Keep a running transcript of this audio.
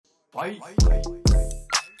Fight.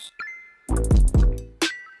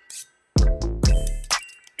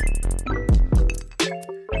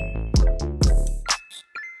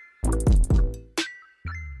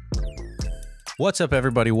 What's up,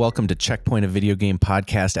 everybody? Welcome to Checkpoint, a video game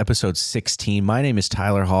podcast, episode 16. My name is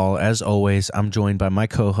Tyler Hall. As always, I'm joined by my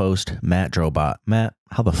co-host, Matt Drobot. Matt,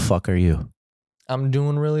 how the fuck are you? I'm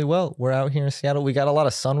doing really well. We're out here in Seattle. We got a lot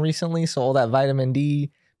of sun recently, so all that vitamin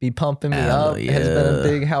D be pumping me up. Yeah. Has been a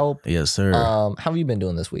big help. Yes, sir. How have you been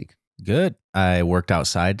doing this week? Good. I worked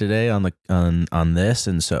outside today on this,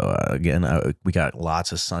 and so we got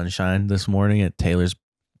lots of sunshine this morning at Taylor's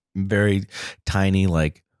very tiny,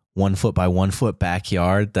 like 1 foot by 1 foot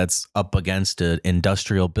backyard that's up against an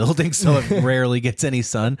industrial building, so it rarely gets any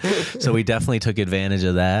sun. So we definitely took advantage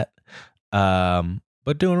of that.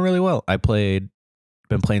 But doing really well. Been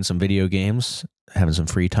playing some video games, having some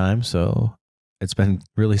free time, so it's been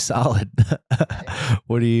really solid.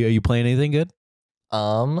 Are you playing anything good?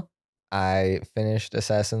 I finished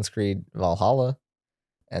Assassin's Creed Valhalla,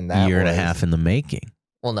 and that year and a half in the making.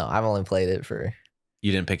 Well, no, I've only played it for.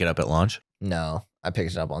 You didn't pick it up at launch? No, I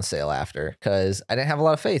picked it up on sale after because I didn't have a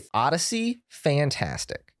lot of faith. Odyssey,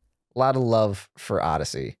 fantastic. A lot of love for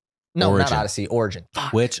Odyssey. No, Origin. not Odyssey. Origin.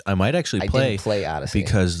 Fuck. Which I might actually I play, didn't play Odyssey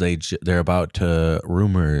because they're about to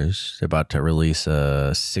release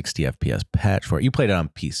a 60 FPS patch for it. You played it on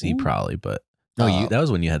PC. Ooh. Probably, but no, that was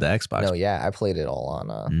when you had the Xbox. No, yeah, I played it all on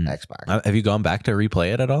Xbox. Have you gone back to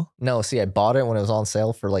replay it at all? No, see, I bought it when it was on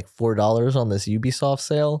sale for like $4 on this Ubisoft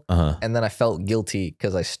sale, and then I felt guilty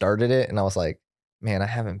because I started it and I was like, man, I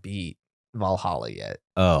haven't beat Valhalla yet.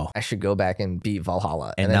 Oh, I should go back and beat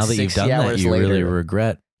Valhalla. And now that you've done that, you really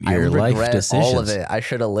regret your life decisions. All of it. I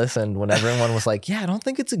should have listened when everyone was like, yeah, I don't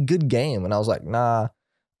think it's a good game. And I was like, nah,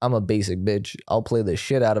 I'm a basic bitch. I'll play the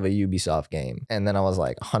shit out of a Ubisoft game. And then I was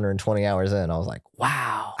like 120 hours in. I was like,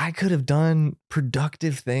 wow, I could have done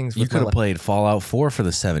productive things. You could have played Fallout 4 for the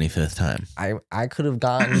 75th time. I could have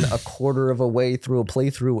gotten a quarter of a way through a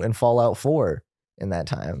playthrough in Fallout 4 in that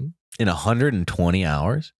time. In 120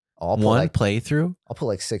 hours? Playthrough? I'll put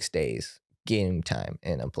like 6 days game time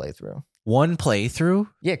in a playthrough. One playthrough?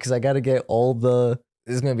 Yeah, because I got to get all the...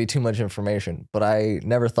 This is going to be too much information, but I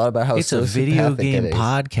never thought about how it's a video game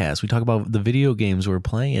podcast. We talk about the video games we're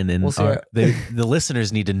playing, and the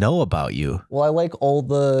listeners need to know about you. Well, I like all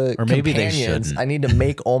the or maybe companions. They shouldn't. I need to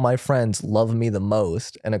make all my friends love me the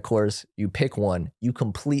most. And of course, you pick one. You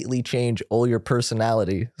completely change all your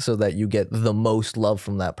personality so that you get the most love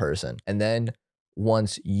from that person. And then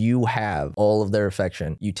once you have all of their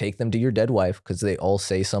affection, you take them to your dead wife because they all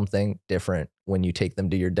say something different when you take them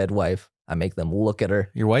to your dead wife. I make them look at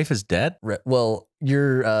her. Your wife is dead? Well,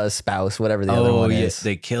 your spouse, whatever the other one is.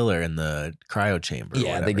 They kill her in the cryo chamber.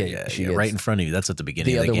 Yeah, they get right in front of you. That's at the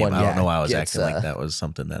beginning of the game. I don't know why I was acting like that was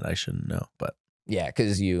something that I shouldn't know. But yeah,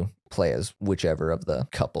 because you play as whichever of the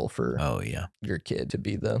couple for your kid to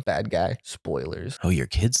be the bad guy. Spoilers. Oh, your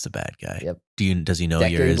kid's the bad guy. Yep. Does he know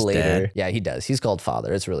you're his dad? Yeah, he does. He's called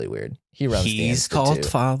Father. It's really weird. He runs the He's called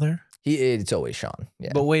Father? It's always Sean.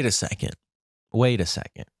 Yeah. But wait a second.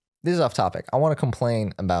 This is off topic. I want to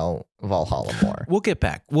complain about Valhalla more. We'll get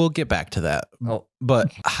back to that. Oh.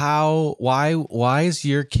 But why is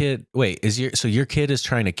your kid your kid is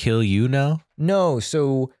trying to kill you now? No,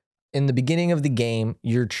 so in the beginning of the game,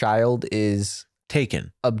 your child is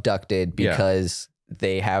abducted because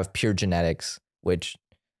they have pure genetics, which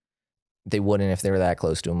they wouldn't if they were that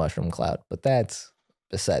close to a mushroom cloud. But that's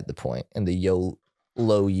beside the point. And the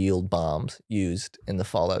low yield bombs used in the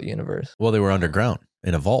Fallout universe. Well, they were underground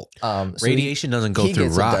in a vault. So radiation doesn't go through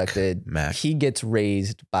rock. Abducted. Mac. He gets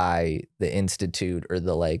raised by the Institute, or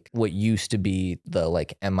the what used to be the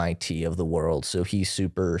MIT of the world. So he's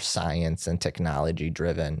super science and technology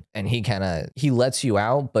driven, and he lets you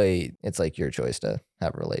out, but it's your choice to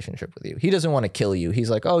have a relationship with you. He doesn't want to kill you. He's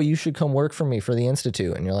like, oh, you should come work for me for the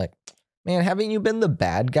Institute, and you're like, man, haven't you been the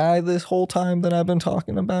bad guy this whole time that I've been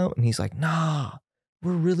talking about? And he's like, nah,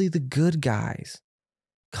 we're really the good guys.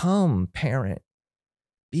 Come, parent.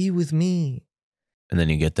 Be with me. And then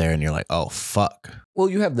you get there and you're like, oh, fuck. Well,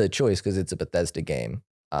 you have the choice because it's a Bethesda game.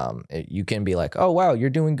 You can be like, oh, wow, you're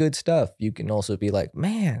doing good stuff. You can also be like,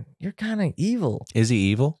 man, you're kind of evil. Is he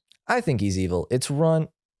evil? I think he's evil. It's run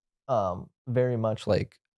very much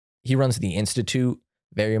he runs the Institute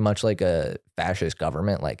very much like a fascist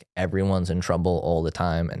government. Everyone's in trouble all the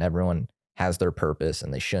time and everyone has their purpose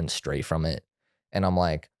and they shouldn't stray from it. And I'm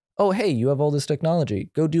like, oh, hey, you have all this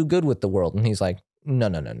technology. Go do good with the world. And he's like,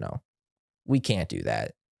 no. We can't do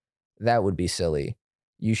that. That would be silly.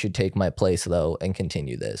 You should take my place, though, and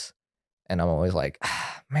continue this. And I'm always like,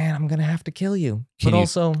 man, I'm going to have to kill you. Can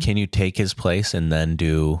you take his place and then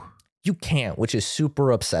do... You can't, which is super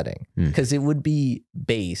upsetting because it would be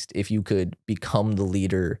based if you could become the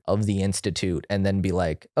leader of the Institute and then be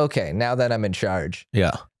like, okay, now that I'm in charge,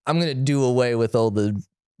 Yeah. I'm going to do away with all the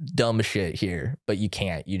dumb shit here. But you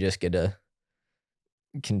can't. You just get to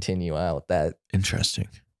continue out that. Interesting.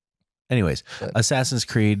 Anyways, But- Assassin's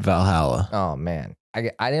Creed Valhalla. Oh, man.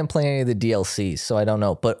 I didn't play any of the DLCs, so I don't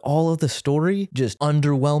know. But all of the story, just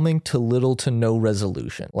underwhelming to little to no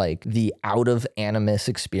resolution. Like the out of Animus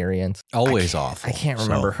experience. Always awful. I can't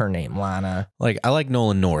remember her name, Lana. Like, I like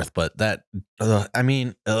Nolan North, but that,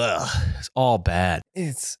 it's all bad.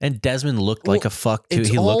 And Desmond looked like a fuck too.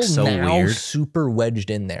 He looked so weird. Super wedged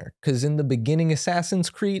in there. Because in the beginning Assassin's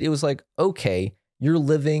Creed, it was like, okay, you're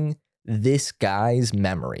living this guy's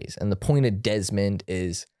memories. And the point of Desmond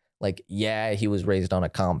is like, yeah, he was raised on a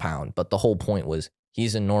compound, but the whole point was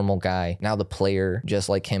he's a normal guy. Now the player, just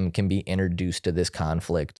like him, can be introduced to this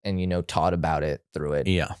conflict and, taught about it through it.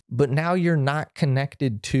 Yeah. But now you're not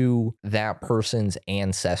connected to that person's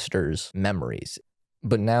ancestors' memories.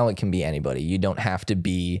 But now it can be anybody. You don't have to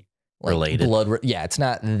be like related. Yeah, it's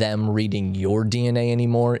not them reading your DNA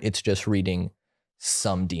anymore. It's just reading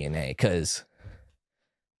some DNA because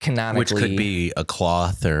canonically, which could be a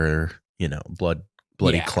cloth or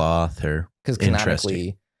bloody cloth, or because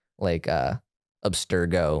canonically, like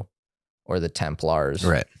Abstergo or the Templars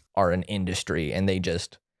are an industry, and they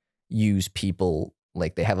just use people.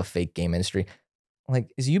 Like they have a fake game industry.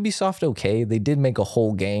 Like, is Ubisoft okay? They did make a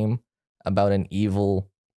whole game about an evil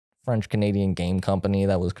French Canadian game company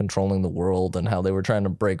that was controlling the world and how they were trying to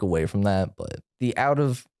break away from that. But the out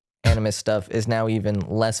of Animus stuff is now even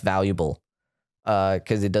less valuable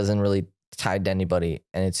because it doesn't really tie to anybody,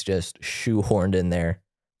 and it's just shoehorned in there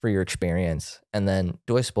for your experience. And then,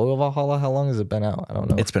 do I spoil Valhalla? How long has it been out? I don't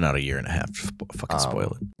know. It's been out a year and a half. Fucking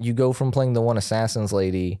spoil it. You go from playing the one Assassin's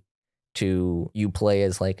lady to you play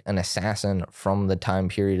as like an assassin from the time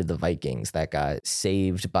period of the Vikings that got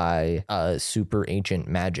saved by super ancient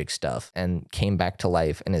magic stuff and came back to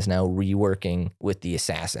life and is now reworking with the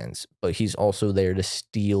assassins. But he's also there to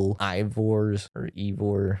steal Ivor's or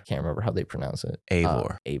Ivor. Can't remember how they pronounce it.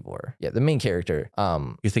 Eivor. Eivor. Yeah, the main character.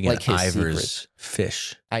 You're thinking like Ivor's secrets.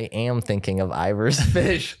 fish. I am thinking of Ivor's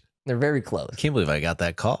fish. They're very close. I can't believe I got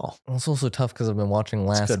that call. It's also tough because I've been watching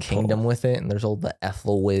Last Kingdom with it, and there's all the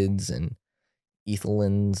Ethelwids and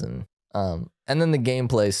Ethelins, and then the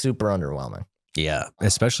gameplay is super underwhelming. Yeah,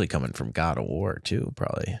 especially coming from God of War too,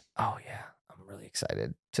 probably. Oh yeah, I'm really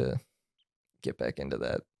excited to get back into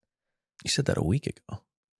that. You said that a week ago.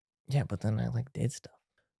 Yeah, but then I did stuff.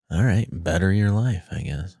 All right, better your life, I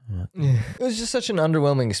guess. It was just such an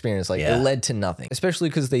underwhelming experience. It led to nothing, especially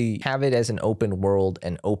because they have it as an open world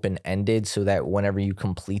and open-ended so that whenever you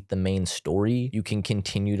complete the main story, you can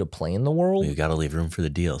continue to play in the world. You got to leave room for the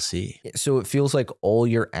DLC. So it feels like all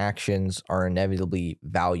your actions are inevitably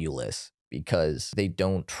valueless because they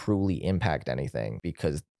don't truly impact anything,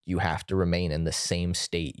 because you have to remain in the same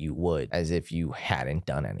state you would as if you hadn't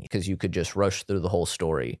done any. Because you could just rush through the whole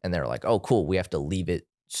story and they're like, oh, cool, we have to leave it.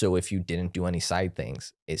 So if you didn't do any side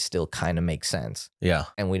things, it still kind of makes sense. Yeah.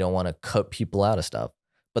 And we don't want to cut people out of stuff.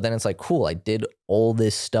 But then it's like, cool, I did all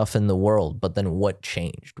this stuff in the world, but then what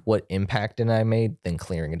changed? What impact did I made? Then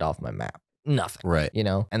clearing it off my map. Nothing. Right. And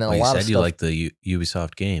then well, a lot of stuff. You like the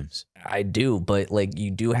Ubisoft games. I do, but you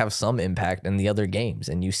do have some impact in the other games,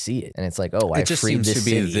 and you see it, and it's like, oh, I just freed seems this to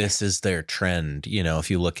be city. This is their trend. If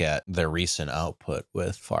you look at their recent output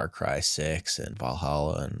with Far Cry 6 and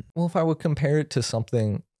Valhalla, and well, if I would compare it to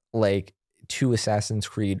something like to Assassin's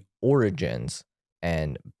Creed Origins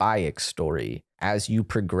and Bayek's story, as you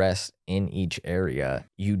progress in each area,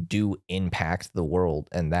 you do impact the world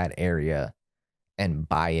and that area, and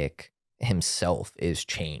Bayek himself is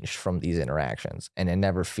changed from these interactions, and it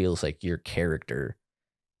never feels like your character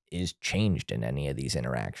is changed in any of these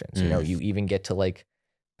interactions. You even get to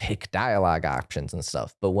pick dialogue options and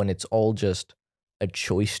stuff, but when it's all just a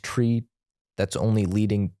choice tree that's only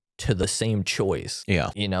leading to the same choice,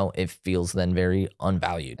 it feels then very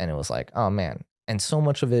unvalued. And it was like, oh man. And so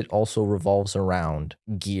much of it also revolves around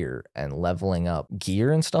gear and leveling up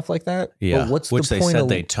gear and stuff like that. Yeah, but which they said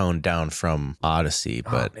they toned down from Odyssey,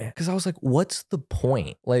 but because I was like, what's the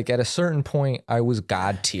point? At a certain point, I was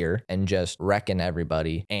God tier and just wrecking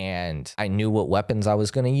everybody, and I knew what weapons I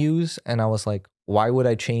was going to use, and I was like, why would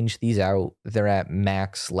I change these out? They're at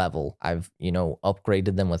max level. I've,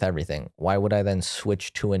 upgraded them with everything. Why would I then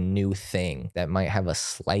switch to a new thing that might have a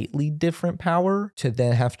slightly different power to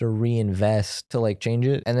then have to reinvest to like change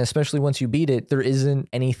it? And especially once you beat it, there isn't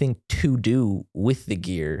anything to do with the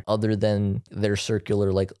gear other than their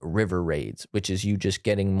circular like river raids, which is you just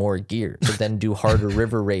getting more gear to then do harder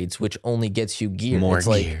river raids, which only gets you gear. More it's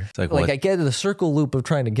gear. Like I get the circle loop of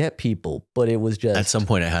trying to get people, but it was just at some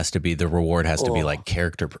point it has to be the reward has to be like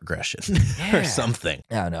character progression or something.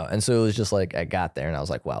 I don't know. And so it was just like I got there and I was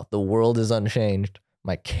like, wow, the world is unchanged.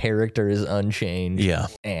 My character is unchanged. Yeah.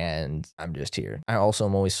 And I'm just here. I also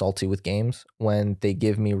am always salty with games when they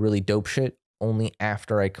give me really dope shit only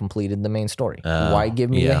after I completed the main story. Why give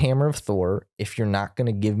me the Hammer of Thor if you're not going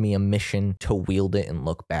to give me a mission to wield it and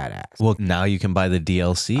look badass? Well, now you can buy the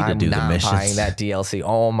DLC to do the missions. I'm not buying that DLC.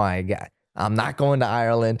 Oh my God. I'm not going to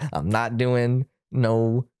Ireland. I'm not doing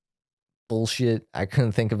no bullshit. I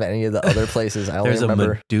couldn't think of any of the other places. I only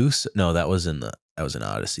remember. A Medusa. No, that was in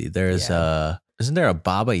Odyssey. There's isn't there a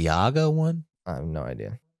Baba Yaga one? I have no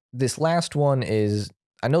idea. This last one is,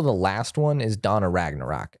 I know the last one is Dawn of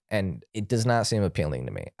Ragnarok, and it does not seem appealing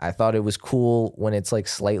to me. I thought it was cool when it's like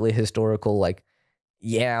slightly historical, like,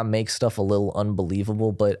 make stuff a little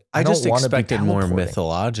unbelievable, but I just don't expected more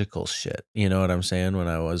mythological shit. You know what I'm saying? When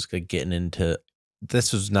I was getting into,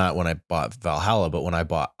 this was not when I bought Valhalla, but when I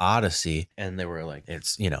bought Odyssey, and they were like,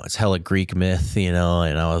 it's hella Greek myth, and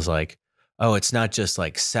I was like, oh, it's not just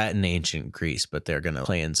like set in ancient Greece, but they're going to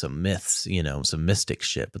play in some myths, some mystic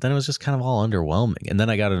shit. But then it was just kind of all underwhelming. And then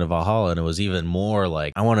I got into Valhalla and it was even more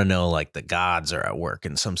like, I want to know like the gods are at work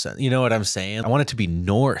in some sense. You know what I'm saying? I want it to be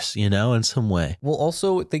Norse, in some way. Well,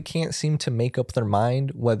 also they can't seem to make up their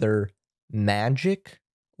mind whether magic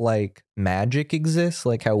exists,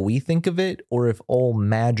 like how we think of it, or if all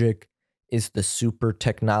magic is the super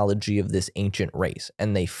technology of this ancient race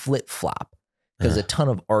and they flip-flop. There's a ton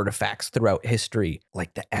of artifacts throughout history,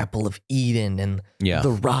 like the Apple of Eden and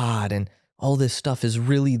the rod and all this stuff is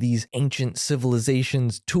really these ancient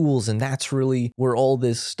civilizations' tools. And that's really where all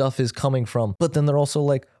this stuff is coming from. But then they're also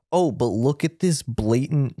like, oh, but look at this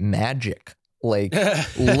blatant magic. Like,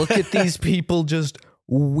 look at these people just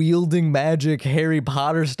wielding magic Harry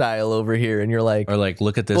Potter style over here. And you're like, or like,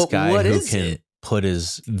 look at this guy who can put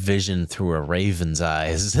his vision through a raven's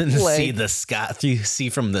eyes and see the sky. You see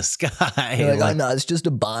from the sky. You're like, oh no, it's just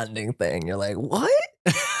a bonding thing. You're like, what?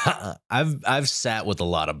 I've sat with a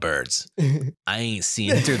lot of birds. I ain't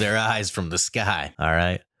seen through their eyes from the sky. All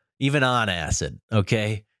right, even on acid.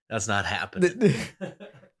 Okay, that's not happening.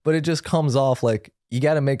 But it just comes off like you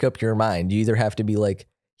got to make up your mind. You either have to be like,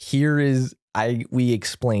 we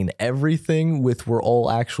explain everything with we're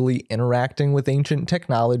all actually interacting with ancient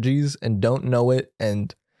technologies and don't know it,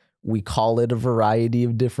 and we call it a variety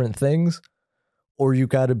of different things, or you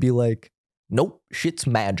got to be like, nope, shit's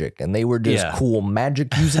magic, and they were just cool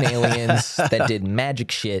magic using aliens that did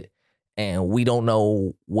magic shit, and we don't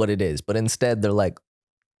know what it is. But instead, they're like,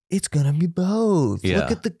 it's gonna be both. Yeah.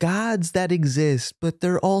 Look at the gods that exist, but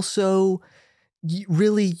they're also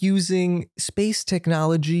really using space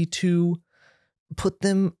technology to put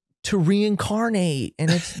them to reincarnate,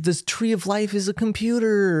 and it's this tree of life is a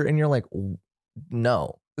computer, and you're like,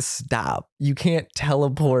 no, stop, you can't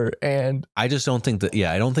teleport. And I just don't think that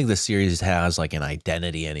I don't think the series has like an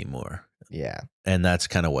identity anymore, and that's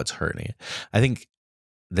kind of what's hurting it. I think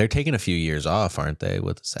they're taking a few years off, aren't they,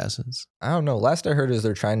 with Assassins? I don't know, last I heard is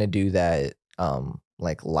they're trying to do that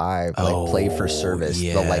like live, like play for service,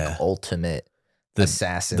 the like ultimate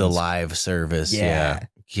Assassins, the live service.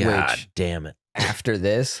 God damn it. After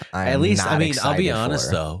this, I'll be honest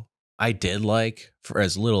though, I did like, for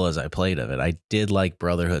as little as I played of it, I did like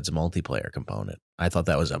Brotherhood's multiplayer component. I thought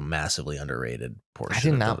that was a massively underrated portion. I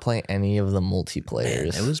did not play any of the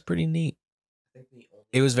multiplayers. Man, it was pretty neat.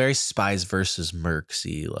 It was very Spies versus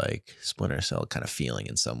Mercsy, like Splinter Cell kind of feeling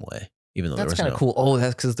in some way. Even though that's kind of cool. Oh,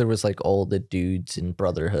 that's because there was like all the dudes in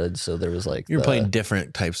Brotherhood, so there was like you're playing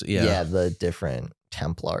different types. The different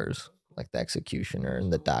Templars, like the Executioner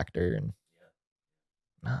and the Doctor, and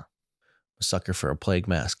a sucker for a Plague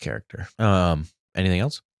Mask character. Anything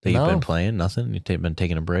else that you've been playing? Nothing. You've been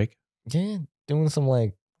taking a break? Yeah, doing some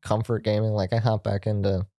like comfort gaming. Like I hop back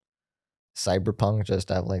into Cyberpunk just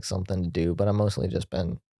to have like something to do, but I've mostly just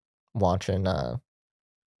been watching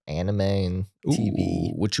anime and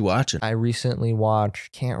TV. What you watching? I recently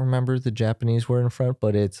watched, can't remember the Japanese word in front,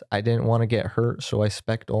 but it's I didn't want to get hurt, so I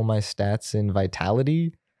spec'd all my stats in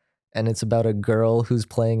Vitality. And it's about a girl who's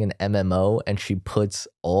playing an MMO and she puts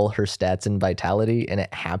all her stats in Vitality, and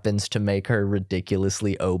it happens to make her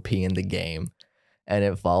ridiculously OP in the game. And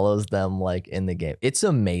it follows them like in the game. It's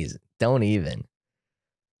amazing. Don't even.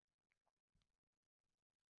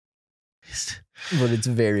 But it's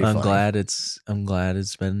very I'm funny. glad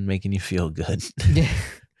it's been making you feel good. Yeah.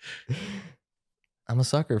 I'm a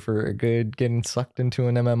sucker for a good getting sucked into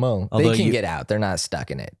an MMO. Although they can you- get out. They're not stuck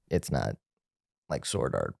in it. It's not like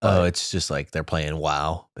Sword Art. Oh, But it's just like they're playing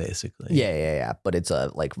WoW, basically. yeah. But it's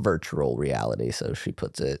a like virtual reality. So she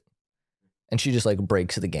puts it, and she just like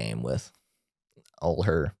breaks the game with all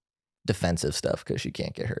her defensive stuff because she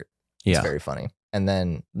can't get hurt. It's Yeah. very funny. And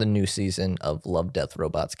then the new season of Love, Death,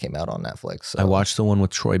 Robots came out on Netflix. So I watched the one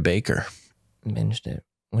with Troy Baker. binged it.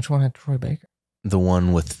 Which one had Troy Baker? The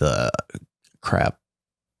one with the crap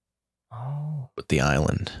Oh, with the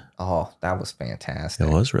island. that was fantastic.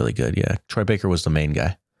 It was really good. Yeah. Troy Baker was the main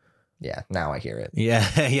guy. Yeah, now I hear it. Yeah.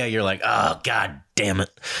 Yeah. You're like, oh, God damn it.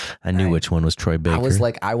 I knew Right. which one was Troy Baker. I was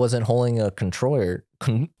like, I wasn't holding a controller.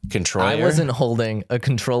 Controller. I wasn't holding a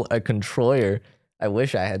controller. I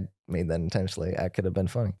wish I had made that intentionally. I could have been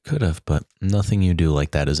funny. Could have, but nothing you do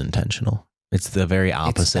like that is intentional. It's the very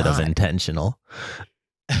opposite of not. intentional.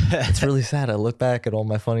 It's really sad. I look back at all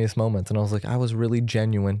my funniest moments and I was like, I was really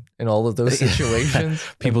genuine in all of those situations.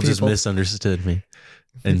 People And just misunderstood me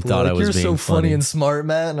and people thought were I like, was You're being so funny funny. and smart,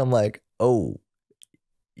 Matt. And I'm like, oh,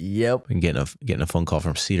 yep. And getting a phone call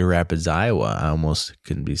from Cedar Rapids, Iowa. I almost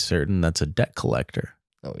couldn't be certain that's a debt collector.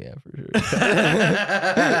 Oh yeah, for sure.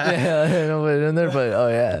 Yeah, I don't know what in there, but oh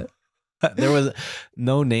yeah, There was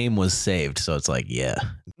no name was saved, so it's like, yeah.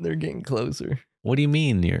 they're getting closer. What do you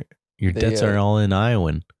mean your They, debts are all in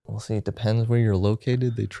Iowan? We'll see. It depends where you're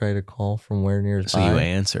located. They try to call from where nearby. So you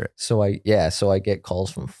answer it. So I get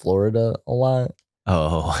calls from Florida a lot.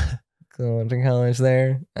 Oh, Going to college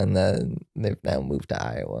there, and then they've now moved to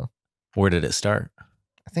Iowa. where did it start?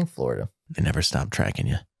 I think Florida. They never stopped tracking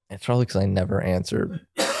you. It's probably because I never answer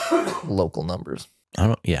local numbers. I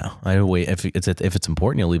don't. Yeah, I wait. If it's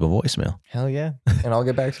important, you'll leave a voicemail. Hell yeah, and I'll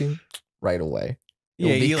get back to you right away.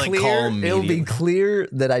 Yeah, you like call It'll be immediately. clear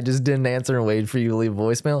that I just didn't answer and waited for you to leave a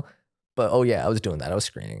voicemail. But oh yeah, I was doing that. I was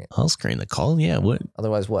screening it. I'll screen the call. Yeah, what?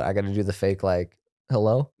 Otherwise, what? I got to do the fake like,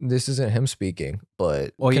 hello, this isn't him speaking,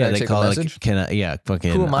 but Oh can yeah, I they take call a like, message? can I? Yeah,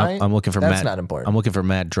 fucking. Who am I? I'm looking for That's Matt. not important. I'm looking for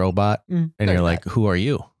Matt Drobot, and No, you're like, who are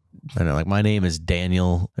you? And they're like, my name is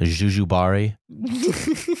Daniel Jujubari.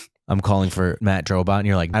 I'm calling for Matt Drobot, and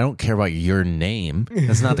you're like, I don't care about your name.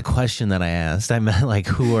 That's not the question that I asked. I meant like,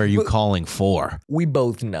 who are you But- calling for? We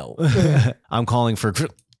both know. I'm calling for.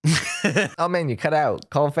 Oh man, you cut out.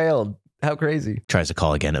 Call failed. How crazy. Tries to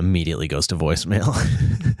call again, immediately goes to voicemail.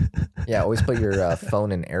 Yeah, always put your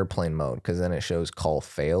phone in airplane mode because then it shows call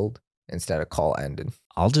failed instead of call ended.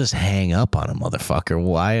 I'll just hang up on a motherfucker.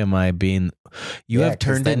 Why am I being? You Yeah, have 'cause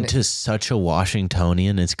turned then- into such a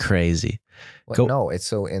Washingtonian. It's crazy. Well, Go- no, it's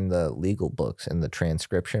so in the legal books, in the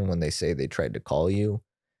transcription, when they say they tried to call you,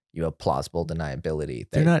 you have plausible deniability.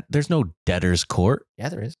 They're not. There's no debtor's court. Yeah,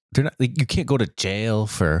 there is. They're not. Like, you can't go to jail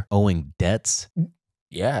for owing debts.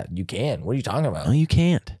 Yeah, you can. What are you talking about? No, you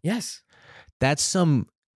can't. Yes. That's some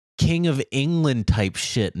King of England type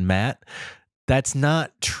shit, Matt. That's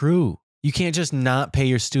not true. You can't just not pay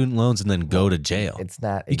your student loans and then go to jail. It's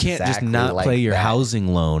not. You can't just exactly not like pay your that.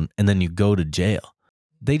 housing loan and then you go to jail.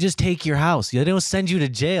 They just take your house. They don't send you to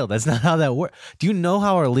jail. That's not how that works. Do you know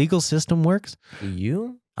how our legal system works? Do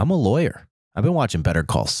you? I'm a lawyer. I've been watching Better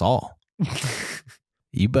Call Saul.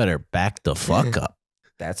 You better back the fuck up.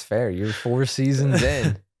 That's fair. You're 4 seasons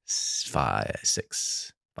in. 5,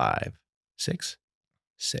 6, 5, 6,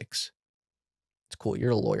 6. It's cool.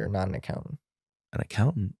 You're a lawyer, not an accountant, An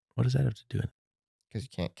accountant? What does that have to do with it? because you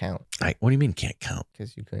can't count. What do you mean can't count?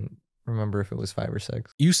 Because you couldn't remember if it was 5 or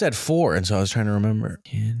 6. You said 4, and so I was trying to remember.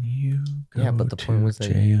 Can you go Yeah, but the point to was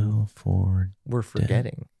that jail for We're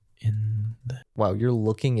forgetting. in the Wow, you're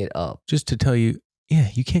looking it up. just to tell you, yeah,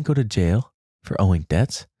 you can't go to jail for owing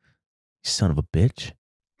debts. You son of a bitch.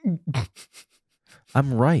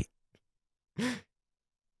 I'm right.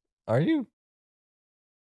 Are you?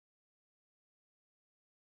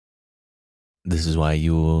 This is why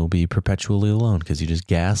you will be perpetually alone, because you just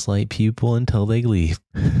gaslight people until they leave.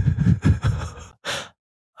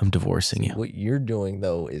 I'm divorcing you. What you're doing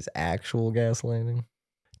though is actual gaslighting.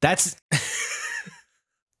 That's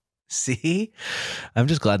see? I'm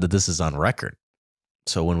just glad that this is on record.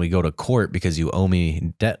 So when we go to court because you owe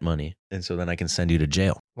me debt money, and so then I can send you to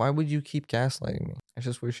jail. Why would you keep gaslighting me? I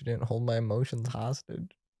just wish you didn't hold my emotions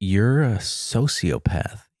hostage. You're a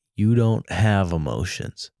sociopath. You don't have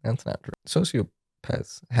emotions. That's not true.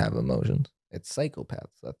 Sociopaths have emotions. It's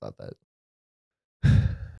psychopaths. I thought that.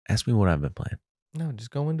 Ask me what I've been playing. No,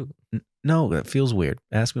 just go into it. No, that feels weird.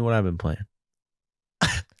 Ask me what I've been playing.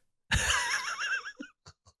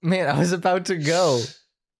 Man, I was about to go.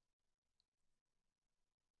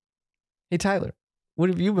 Hey, Tyler, What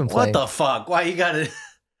have you been playing? What the fuck? Why you gotta?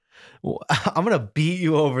 I'm gonna beat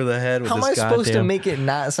you over the head with How am this I supposed to goddamn- make it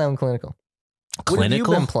not sound clinical? What have you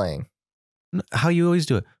clinical? been playing? How you always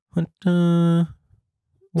do it? What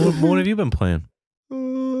have you been playing?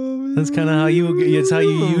 That's kind of how you. It's how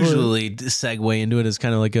you usually segue into it. It's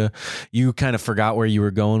kind of like you kind of forgot where you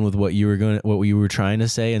were going with what you were trying to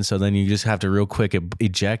say, and so then you just have to real quick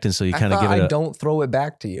eject, and so you kind of give it. I don't throw it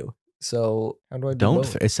back to you. So how do I do don't?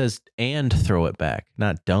 both? It says and throw it back,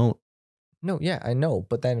 not don't. No, yeah, I know,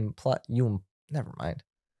 but then never mind.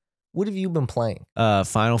 What have you been playing?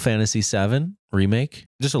 Final Fantasy VII remake,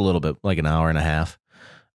 just a little bit, like an hour and a half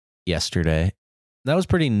yesterday. That was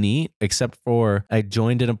pretty neat, except for I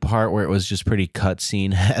joined in a part where it was just pretty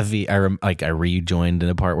cutscene heavy. I rejoined in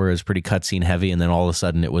a part where it was pretty cutscene heavy, and then all of a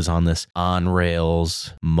sudden it was on this on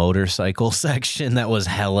rails motorcycle section that was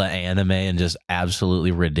hella anime and just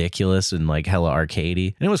absolutely ridiculous and like hella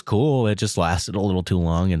arcadey. And it was cool. It just lasted a little too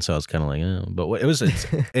long, and so I was kind of like, but it was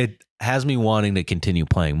it has me wanting to continue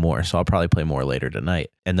playing more, so I'll probably play more later tonight.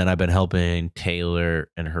 And then I've been helping Taylor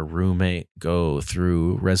and her roommate go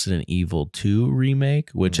through Resident Evil 2 remake,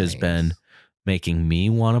 which has been making me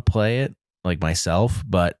want to play it like myself,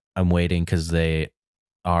 but I'm waiting because they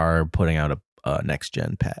are putting out a next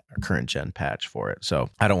gen patch or current gen patch for it. So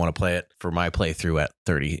I don't want to play it for my playthrough at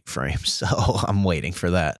 30 frames. So I'm waiting for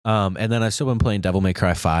that. And then I've still been playing Devil May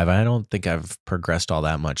Cry 5. I don't think I've progressed all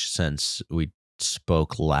that much since we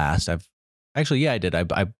spoke last. I did.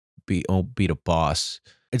 I beat a boss.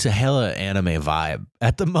 It's a hella anime vibe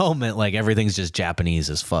at the moment. Like everything's just Japanese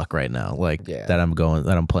as fuck right now. Like that I'm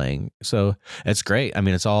playing. So it's great. I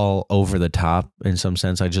mean, it's all over the top in some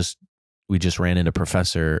sense. We just ran into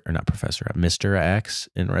Mr. X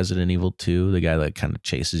in Resident Evil 2, the guy that kind of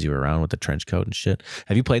chases you around with the trench coat and shit.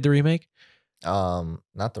 Have you played the remake?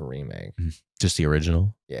 Not the remake. Just the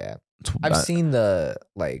original? Yeah. I've seen the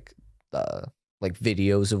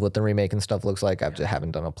videos of what the remake and stuff looks like. I just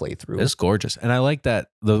haven't done a playthrough. It's gorgeous. And I like that.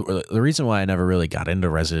 The reason why I never really got into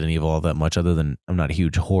Resident Evil all that much, other than I'm not a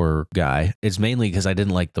huge horror guy, it's mainly because I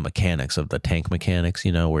didn't like the mechanics of the tank mechanics,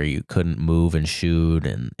 where you couldn't move and shoot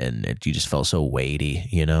and you just felt so weighty,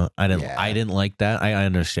 I didn't like that. I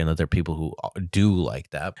understand that there are people who do like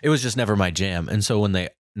that. It was just never my jam. And so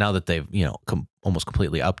now that they've, almost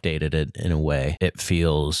completely updated it in a way, it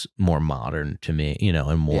feels more modern to me,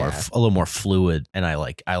 and more a little more fluid. And I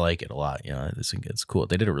like it a lot. I just think it's cool.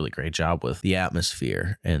 They did a really great job with the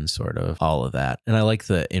atmosphere and sort of all of that. And I like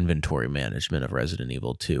the inventory management of Resident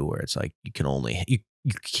Evil 2, where it's like you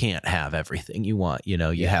can't have everything you want.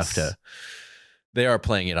 You have to. They are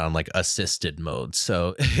playing it on like assisted mode,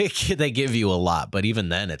 so they give you a lot, but even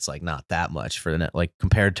then it's like not that much for the net, like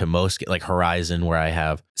compared to most like Horizon, where I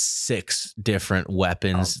have 6 different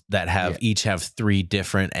weapons that each have 3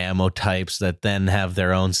 different ammo types that then have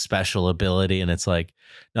their own special ability, and it's like,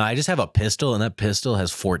 no, I just have a pistol, and that pistol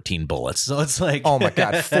has 14 bullets, so it's like, oh my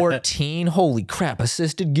god, 14! Holy crap!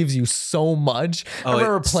 Assisted gives you so much. I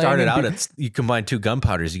remember playing. You combine 2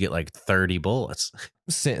 gunpowders, you get like 30 bullets.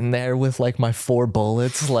 Sitting there with like my 4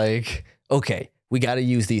 bullets, like, okay, we got to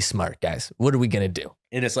use these smart, guys. What are we gonna do?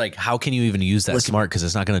 And it's like, how can you even use that smart? Because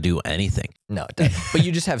it's not gonna do anything. No, it doesn't. But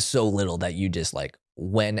you just have so little that you just like,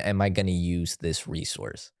 when am I gonna use this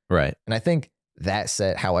resource? Right. And I think that's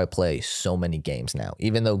how I play so many games now.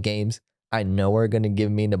 Even though games I know are gonna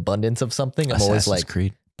give me an abundance of something, I'm always like,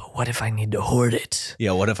 Creed. But what if I need to hoard it?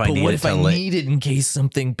 Yeah, what if I need it in case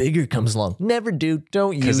something bigger comes along? Never do.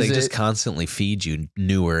 Don't use it. Because they just constantly feed you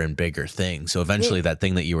newer and bigger things. So eventually that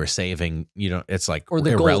thing that you were saving, it's like or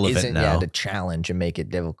the irrelevant goal isn't, now. To challenge and make it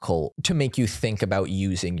difficult, to make you think about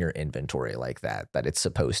using your inventory like that it's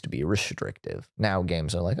supposed to be restrictive. Now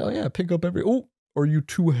games are like, oh yeah, pick up are you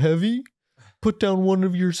too heavy? Put down one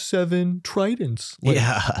of your 7 tridents. Like,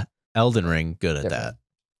 yeah. Elden Ring, good at that.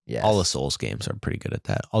 Yes. All the Souls games are pretty good at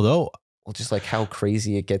that. Although, just like how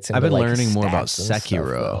crazy it gets into, I've been like learning more about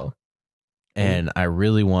Sekiro. Stuff, and I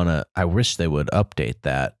really want to, I wish they would update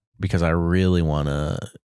that, because I really want to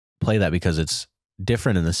play that, because it's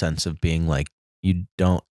different in the sense of being like, you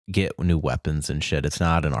don't get new weapons and shit. It's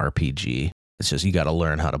not an RPG. It's just, you got to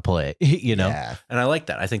learn how to play, Yeah. And I like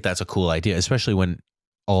that. I think that's a cool idea, especially when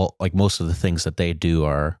most of the things that they do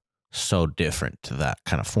are so different to that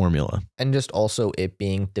kind of formula. And just also it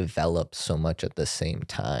being developed so much at the same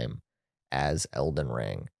time as Elden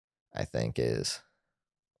Ring, I think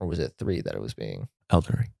or was it 3 that it was being?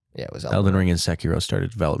 Elden Ring. Yeah, it was Elden Ring and Sekiro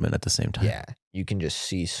started development at the same time. Yeah, you can just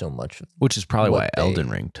see so much. Which is probably why Elden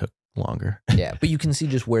Ring took longer. Yeah, but you can see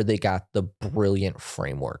just where they got the brilliant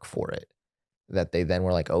framework for it. That they then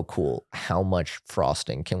were like, oh, cool, how much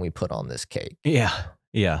frosting can we put on this cake? Yeah.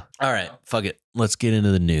 Yeah. All right. Fuck it. Let's get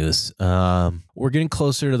into the news. We're getting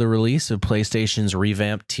closer to the release of PlayStation's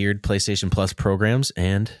revamped tiered PlayStation Plus programs,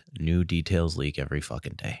 and new details leak every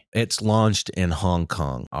fucking day. It's launched in Hong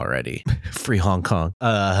Kong already. Free Hong Kong.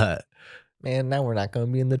 Man, now we're not going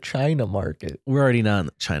to be in the China market. We're already not in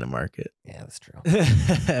the China market. Yeah, that's true.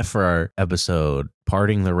 For our episode,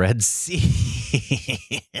 Parting the Red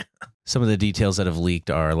Sea. Some of the details that have leaked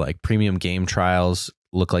are like premium game trials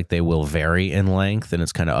look like they will vary in length, and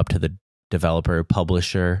it's kind of up to the developer,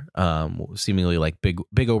 publisher. Seemingly like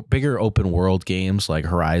bigger open world games like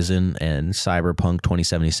Horizon and Cyberpunk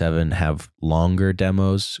 2077 have longer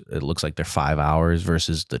demos. It looks like they're 5 hours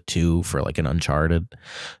versus the 2 for like an Uncharted.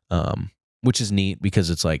 Which is neat because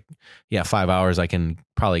it's like, yeah, 5 hours I can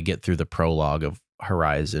probably get through the prologue of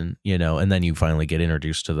Horizon, and then you finally get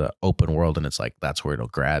introduced to the open world, and it's like that's where it'll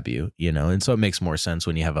grab you, and so it makes more sense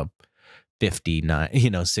when you have a 59,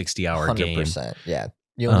 60-hour game. 100%. Yeah.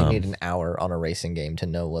 You only need an hour on a racing game to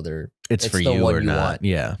know whether it's for the you one or you not. want.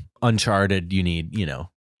 Yeah. Uncharted, you need,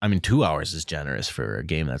 2 hours is generous for a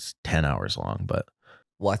game that's 10 hours long, but.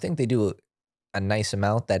 Well, I think they do a nice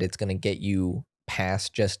amount that it's going to get you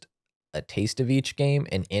past just a taste of each game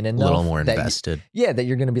and in enough. A little more invested. That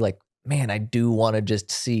you're going to be like, man, I do want to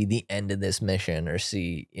just see the end of this mission or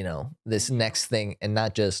see, this next thing and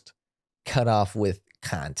not just cut off with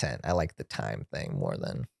content. I like the time thing more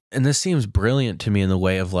than. And this seems brilliant to me in the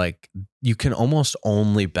way of like, you can almost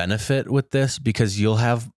only benefit with this because you'll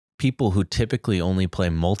have people who typically only play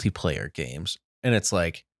multiplayer games. And it's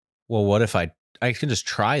like, well, what if I can just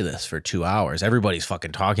try this for 2 hours? Everybody's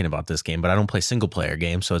fucking talking about this game, but I don't play single player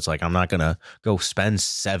games. So it's like, I'm not going to go spend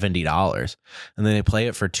 $70. And then they play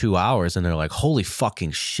it for 2 hours and they're like, holy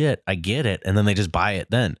fucking shit, I get it. And then they just buy it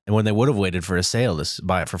then. And when they would have waited for a sale to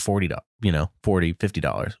buy it for $40, $40,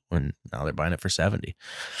 $50, when now they're buying it for $70.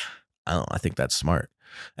 I don't know. I think that's smart.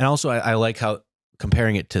 And also I like how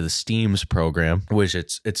comparing it to the Steam's program, which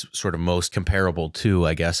it's sort of most comparable to,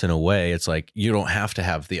 I guess, in a way. It's like you don't have to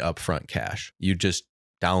have the upfront cash. You just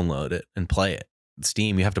download it and play it.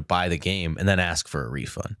 Steam, you have to buy the game and then ask for a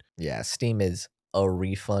refund. Yeah, Steam is a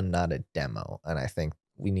refund, not a demo. And I think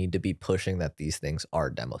we need to be pushing that these things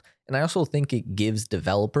are demos. And I also think it gives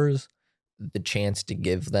developers the chance to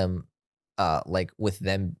give them, like with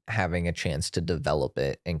them having a chance to develop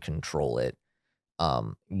it and control it,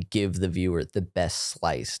 give the viewer the best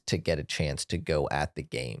slice to get a chance to go at the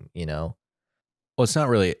game, Well, it's not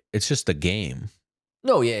really, it's just the game.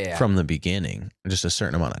 No, yeah. From the beginning, just a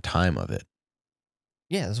certain amount of time of it.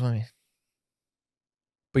 Yeah, that's what I mean.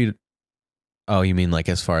 But you mean like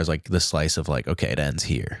as far as like the slice of like, okay, it ends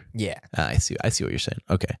here. Yeah. I see what you're saying.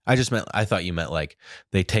 Okay. I thought you meant like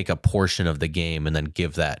they take a portion of the game and then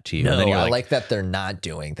give that to you. No, and then you're I like that they're not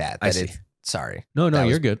doing that. I see. Sorry. No,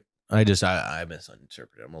 you're good. I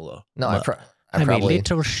misinterpreted. I'm a little. No, I'm probably a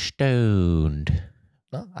little stoned.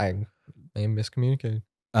 No, I may have miscommunicated.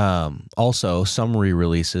 Also, some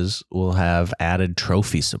re-releases will have added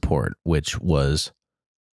trophy support, which was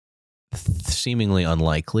seemingly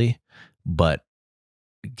unlikely, but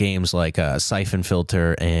games like Siphon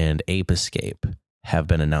Filter and Ape Escape have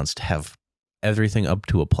been announced to have everything up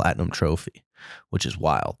to a platinum trophy, which is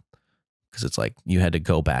wild. Because it's like you had to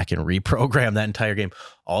go back and reprogram that entire game.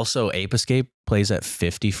 Also, Ape Escape plays at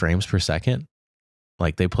 50 frames per second.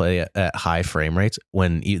 Like they play at high frame rates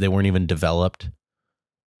when they weren't even developed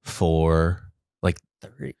for like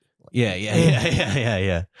 30.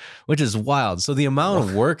 Yeah. Which is wild. So the amount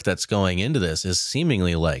of work that's going into this is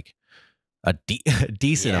seemingly like a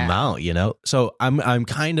decent amount, So I'm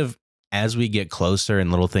kind of, as we get closer and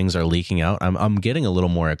little things are leaking out, I'm getting a little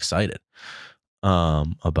more excited.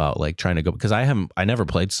 About like trying to go, because I never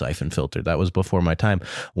played Siphon Filter. That was before my time.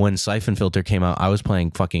 When Siphon Filter came out, I was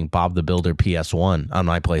playing fucking Bob the Builder PS1 on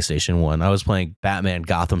my PlayStation 1. I was playing Batman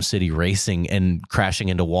Gotham City Racing and crashing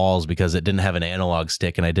into walls because it didn't have an analog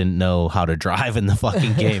stick and I didn't know how to drive in the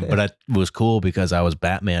fucking game. But it was cool because I was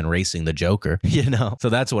Batman racing the Joker, So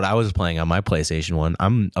that's what I was playing on my PlayStation 1.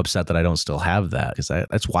 I'm upset that I don't still have that because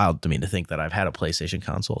that's wild to me to think that I've had a PlayStation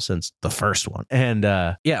console since the first one. And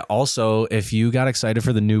also if you got excited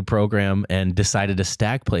for the new program and decided to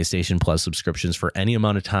stack PlayStation Plus subscriptions for any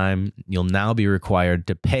amount of time, you'll now be required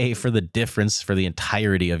to pay for the difference for the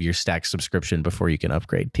entirety of your stacked subscription before you can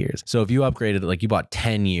upgrade tiers. So if you upgraded, like you bought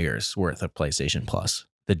 10 years worth of PlayStation Plus,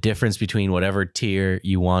 the difference between whatever tier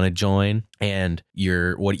you want to join and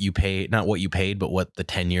what you pay, not what you paid, but what the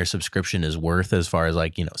 10-year subscription is worth as far as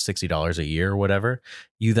like, $60 a year or whatever,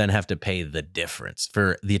 you then have to pay the difference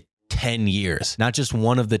for the 10 years, not just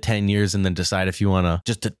one of the 10 years and then decide if you want to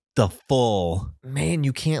just the full. Man,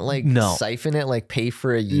 you can't siphon it, pay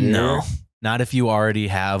for a year. No, Not if you already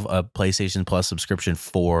have a PlayStation Plus subscription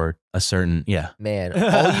for a certain, Man,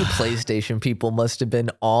 all you PlayStation people must have been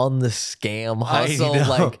on the scam hustle know.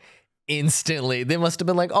 like instantly. They must have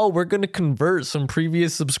been like, oh, we're going to convert some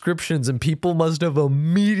previous subscriptions. And people must have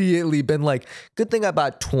immediately been like, good thing I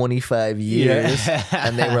bought 25 years. Yeah.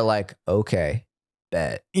 And they were like, okay,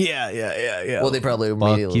 bet. Yeah. Well, they probably Fuck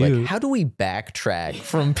immediately you. like, how do we backtrack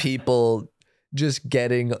from people just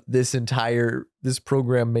getting this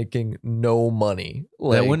program making no money?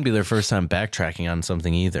 That wouldn't be their first time backtracking on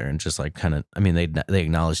something either, and just like kind of, I mean, they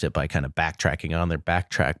acknowledged it by kind of backtracking on their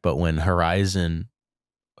backtrack. But when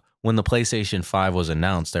the PlayStation 5 was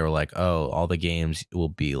announced, they were like, oh, all the games will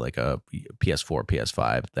be like a PS4,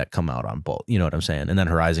 PS5 that come out on both. You know what I'm saying? And then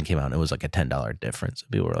Horizon came out, and it was like a $10 difference.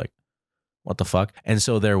 People were like, what the fuck? And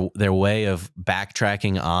so their way of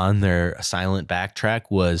backtracking on their silent backtrack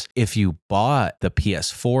was, if you bought the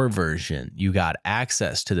PS4 version, you got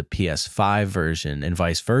access to the PS5 version and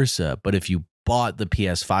vice versa. But if you bought the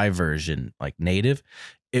PS5 version like native,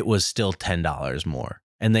 it was still $10 more.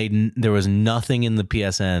 And there was nothing in the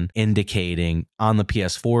PSN indicating on the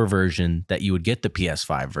PS4 version that you would get the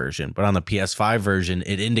PS5 version. But on the PS5 version,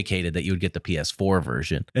 it indicated that you would get the PS4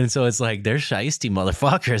 version. And so it's like, they're shiesty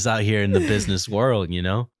motherfuckers out here in the business world, you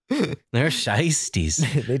know? They're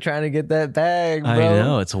shiesties. They trying to get that bag, bro. I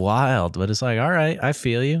know, it's wild. But it's like, all right, I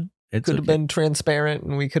feel you. It could have been transparent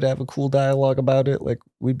and we could have a cool dialogue about it. Like,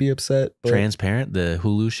 we'd be upset. But Transparent, the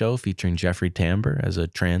Hulu show featuring Jeffrey Tambor as a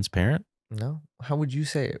transparent. No, how would you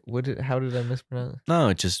say it? How did I mispronounce it? No,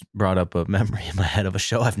 it just brought up a memory in my head of a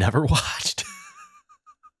show I've never watched.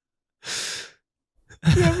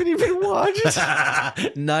 You haven't even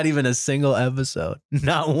watched? Not even a single episode.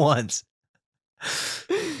 Not once.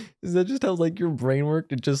 Is that just how like your brain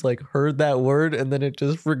worked? It just like heard that word and then it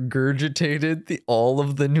just regurgitated all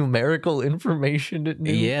of the numerical information it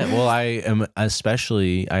knew? Yeah, well, I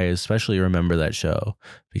especially remember that show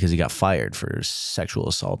because he got fired for sexual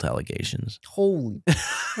assault allegations. Holy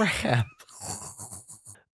crap.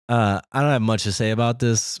 I don't have much to say about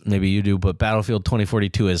this. Maybe you do, but Battlefield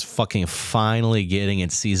 2042 is fucking finally getting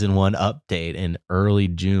its season 1 update in early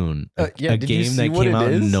June. A game that came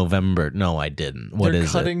out in November. No, I didn't. What is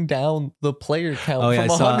it? They're cutting down the player count Oh, yeah,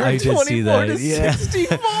 from 124 to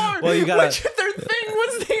 64. Well, you gotta. Which their thing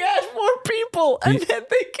was they add more people, and then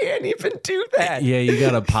they can't even do that. Yeah, you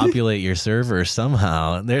gotta populate your server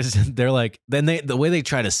somehow. The way they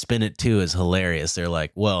try to spin it too is hilarious. They're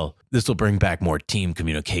like, well, this will bring back more team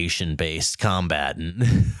communication based combat.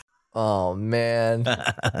 Oh man,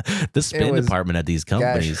 the spin department at these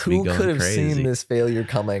companies. Gosh, who could have crazy. seen this failure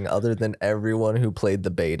coming other than everyone who played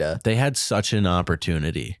the beta? They had such an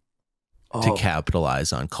opportunity to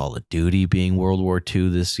capitalize on Call of Duty being World War II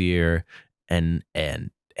this year, and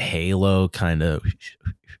Halo kind of,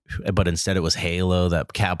 but instead it was Halo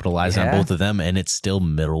that capitalized on both of them, and it's still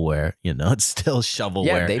middleware, you know, it's still shovelware.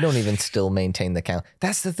 Yeah, they don't even still maintain the count.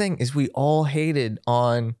 That's the thing, is we all hated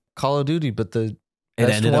on Call of Duty, but it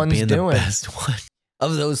ended up being the best one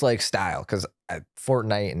of those like style, because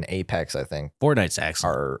Fortnite and Apex, I think Fortnite's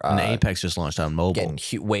excellent, are and Apex just launched on mobile,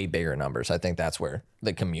 getting way bigger numbers. I think that's where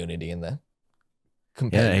the community and the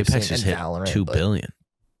competitive Apex just hit Valorant, 2 billion.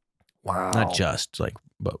 Wow, not just like,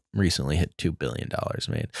 but recently hit $2 billion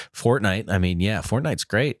made. Fortnite, I mean, yeah, Fortnite's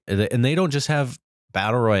great, and they don't just have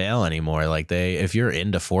battle royale anymore. Like if you're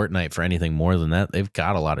into Fortnite for anything more than that, they've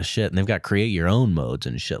got a lot of shit, and they've got create your own modes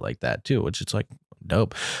and shit like that too, which is like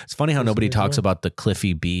dope. It's funny how nobody talks about the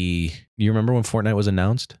Cliffy B. You remember when Fortnite was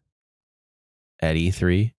announced at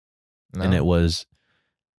E3? No. And it was,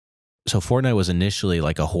 so Fortnite was initially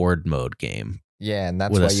like a horde mode game. Yeah, and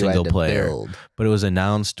that's with why a you single had to player. build. But it was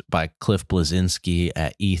announced by Cliff Bleszinski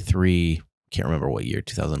at E3. Can't remember what year,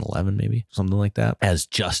 2011 maybe, something like that, as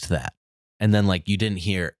just that. And then like you didn't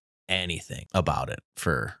hear anything about it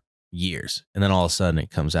for years. And then all of a sudden it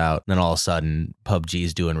comes out. And then all of a sudden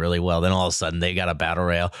PUBG's doing really well. Then all of a sudden they got a battle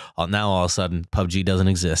royale. Now all of a sudden PUBG doesn't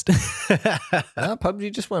exist.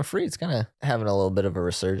 PUBG just went free. It's kind of having a little bit of a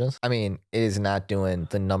resurgence. I mean, it is not doing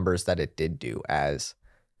the numbers that it did do as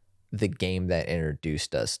the game that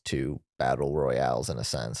introduced us to battle royales in a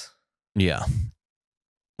sense. Yeah.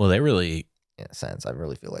 Well, they really, in a sense, I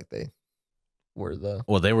really feel like they were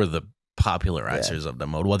the popularizers of the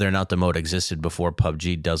mode. Whether or not the mode existed before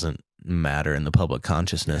PUBG doesn't matter in the public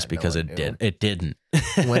consciousness, because it didn't.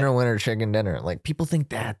 Winner, chicken dinner. Like, people think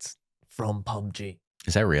that's from PUBG.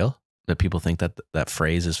 Is that real? That people think that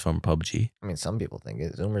phrase is from PUBG? I mean, some people think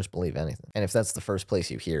it. Zoomers believe anything. And if that's the first place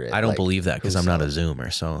you hear it, I don't believe that, because I'm not a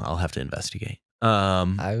Zoomer, so I'll have to investigate.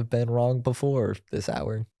 I've been wrong before this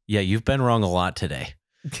hour. Yeah, you've been wrong a lot today.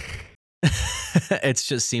 It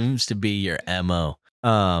just seems to be your MO.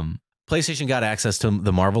 PlayStation got access to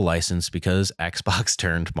the Marvel license because Xbox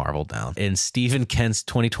turned Marvel down. In Stephen Kent's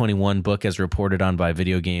 2021 book, as reported on by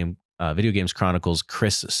Video Games Chronicles'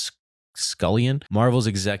 Chris Scullion, Marvel's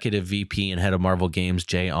executive VP and head of Marvel Games,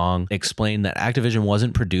 Jay Ong, explained that Activision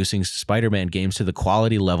wasn't producing Spider-Man games to the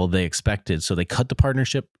quality level they expected, so they cut the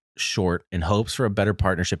partnership short in hopes for a better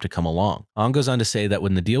partnership to come along. Ong goes on to say that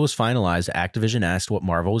when the deal was finalized, Activision asked what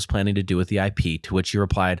Marvel was planning to do with the IP, to which he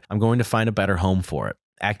replied, "I'm going to find a better home for it."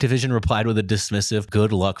 Activision replied with a dismissive,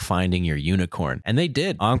 "Good luck finding your unicorn." And they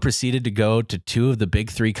did. Ong proceeded to go to two of the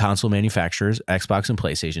big three console manufacturers, Xbox and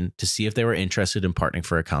PlayStation, to see if they were interested in partnering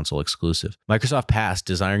for a console exclusive. Microsoft passed,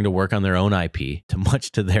 desiring to work on their own IP,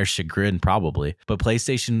 much to their chagrin probably, but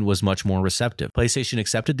PlayStation was much more receptive. PlayStation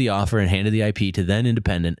accepted the offer and handed the IP to then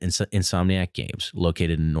independent Insomniac Games,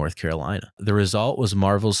 located in North Carolina. The result was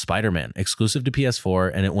Marvel's Spider-Man, exclusive to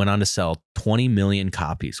PS4, and it went on to sell 20 million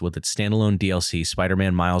copies, with its standalone DLC,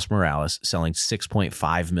 Spider-Man Miles Morales, selling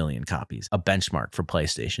 6.5 million copies, a benchmark for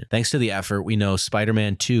PlayStation. Thanks to the effort, we know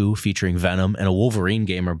Spider-Man 2, featuring Venom, and a Wolverine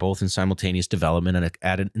game are both in simultaneous development and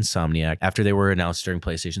at Insomniac after they were announced during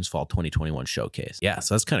PlayStation's fall 2021 showcase. Yeah,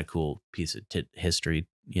 so that's kind of cool piece of history,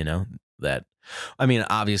 you know, that, I mean,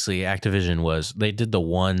 obviously Activision they did the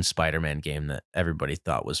one Spider-Man game that everybody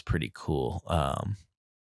thought was pretty cool.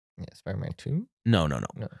 Yeah, Spider-Man 2? No.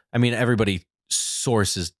 I mean, everybody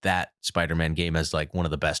sources that Spider-Man game as like one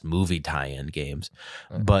of the best movie tie-in games,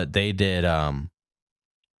 but they did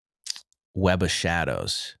Web of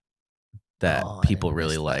Shadows that people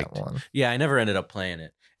really liked. Yeah, I never ended up playing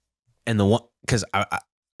it, and the one because I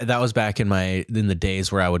that was back in the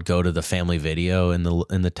days where I would go to the Family Video in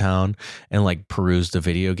the town and like peruse the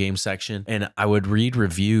video game section, and I would read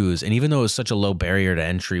reviews. And even though it was such a low barrier to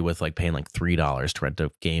entry with like paying like $3 to rent a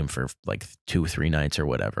game for like 2 or 3 nights or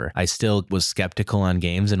whatever, I still was skeptical on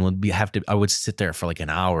games and I would sit there for like an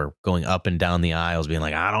hour going up and down the aisles being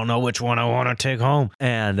like, I don't know which one I want to take home.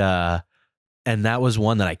 And that was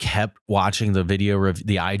one that I kept watching the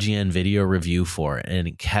IGN video review for, and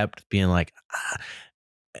it kept being like,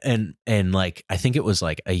 and like, I think it was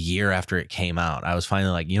like a year after it came out, I was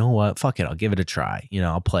finally like, you know what, fuck it, I'll give it a try. You know,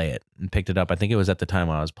 I'll play it, and picked it up. I think it was at the time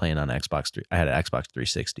when I was playing on Xbox 3. I had an Xbox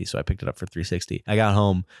 360, so I picked it up for 360. I got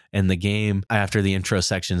home, and the game, after the intro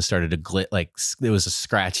section started to glitch, like it was a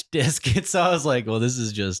scratch disc. So I was like, well, this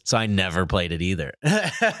is just, so I never played it either.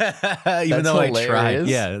 Even though hilarious. I tried.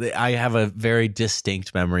 Yeah, I have a very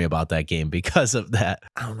distinct memory about that game because of that.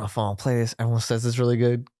 I don't know if I'll play this. Everyone says it's really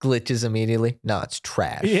good. Glitches immediately. No, it's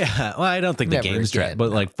trash. Yeah, well, I don't think the game's trash,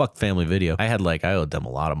 but like, fuck Family Video. I owed them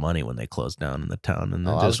a lot of money when they closed down in the town, and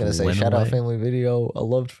I was gonna say, shout out Family Video. I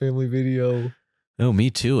loved Family Video. Oh,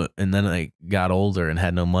 me too. And then I got older and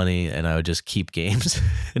had no money, and I would just keep games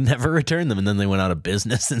and never return them. And then they went out of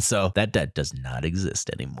business, and so that debt does not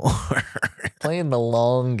exist anymore. Playing the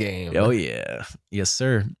long game. Oh yeah, yes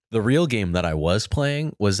sir. The real game that I was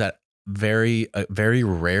playing was that very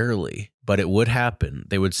rarely, but it would happen.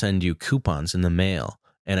 They would send you coupons in the mail,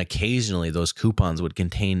 and occasionally those coupons would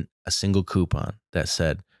contain a single coupon that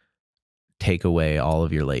said, take away all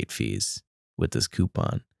of your late fees with this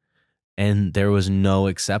coupon. And there was no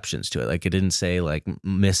exceptions to it. Like, it didn't say like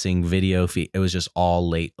missing video fee. It was just all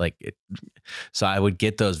late. So I would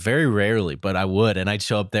get those very rarely, but I would, and I'd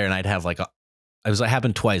show up there and I'd have like it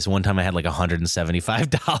happened twice. One time I had like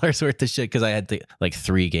 $175 worth of shit because I had like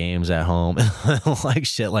 3 games at home, like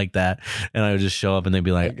shit like that. And I would just show up and they'd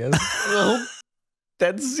be like, well,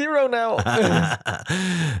 that's 0 now.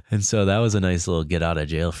 And so that was a nice little get out of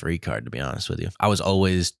jail free card, to be honest with you. I was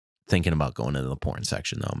always thinking about going into the porn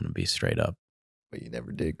section, though. I'm going to be straight up. But you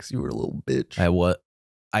never did because you were a little bitch.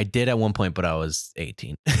 I did at one point, but I was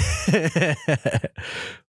 18.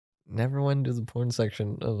 Never went to the porn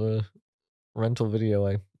section of a rental video.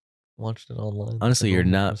 I watched it online. Honestly, you're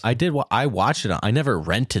not. I watched it. I never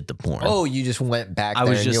rented the porn. Oh, you just went back there. I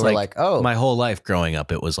was and just you were like, oh. My whole life growing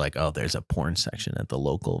up, it was like, oh, there's a porn section at the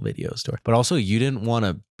local video store. But also, you didn't want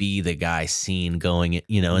to be the guy seen going,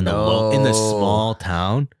 in the small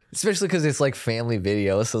town. Especially because it's like Family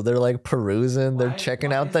Video, so they're like perusing, they're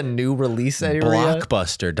checking out the new release area.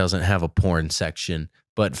 Blockbuster doesn't have a porn section,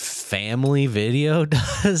 but Family Video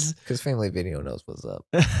does. Because Family Video knows what's up.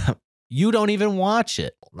 You don't even watch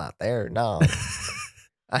it. Not there, no.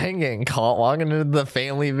 I ain't getting caught walking into the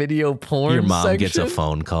family video porn Your mom gets a section.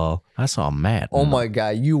 phone call. I saw Matt. Oh my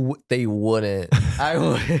god, they wouldn't.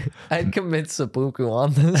 I'd commit seppuku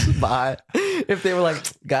on the spot if they were like,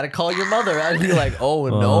 "Gotta call your mother." I'd be like, "Oh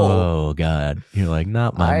no, Oh god. You're like,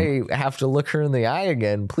 not my I have to look her in the eye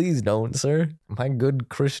again. Please don't, sir. My good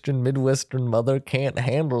Christian Midwestern mother can't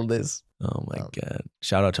handle this." Oh my god.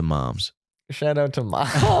 Shout out to moms. Shout out to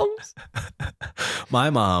moms. My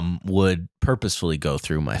mom would purposefully go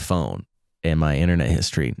through my phone and my internet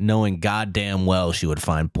history, knowing goddamn well she would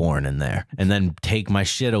find porn in there and then take my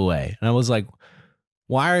shit away. And I was like,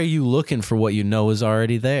 why are you looking for what you know is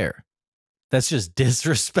already there? That's just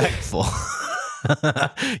disrespectful.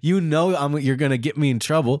 You know you're going to get me in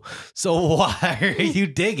trouble. So why are you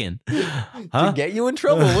digging? To get you in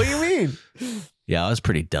trouble. What do you mean? Yeah, I was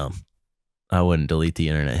pretty dumb. I wouldn't delete the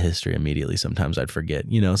internet history immediately. Sometimes I'd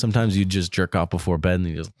forget. You know, sometimes you just jerk off before bed and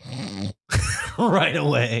you just right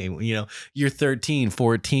away. You know, you're 13,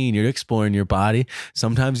 14, you're exploring your body.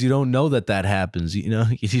 Sometimes you don't know that happens. You know,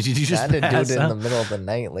 you just I had to do pass it in out. the middle of the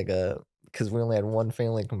night, because we only had one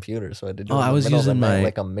family computer, so I had to do Oh, it in I the was middle of the using night, my-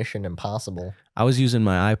 like a Mission Impossible. I was using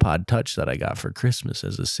my iPod Touch that I got for Christmas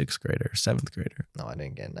as a 6th grader, 7th grader. No, I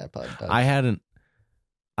didn't get an iPod Touch. I had an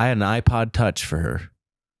iPod Touch for her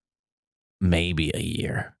maybe a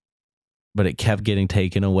year, but it kept getting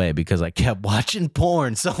taken away because I kept watching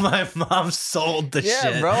porn. So my mom sold the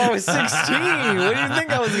shit. Bro, I was 16. What do you think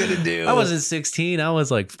I was going to do? I wasn't 16. I was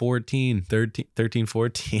like 13,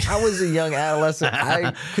 14. I was a young adolescent.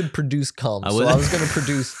 I could produce cum, so I was going to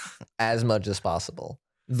produce as much as possible.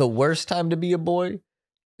 The worst time to be a boy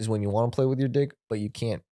is when you want to play with your dick, but you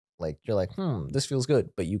can't. Like, you're like, this feels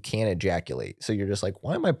good, but you can't ejaculate. So you're just like,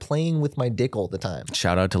 why am I playing with my dick all the time?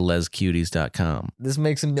 Shout out to lescuties.com. This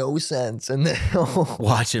makes no sense. And then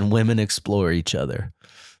Watching women explore each other.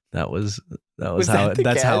 Was that how the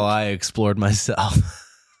that's how catch? I explored myself.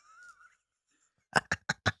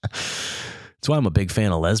 That's why I'm a big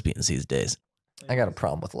fan of lesbians these days. I got a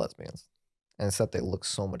problem with lesbians. And it's that they look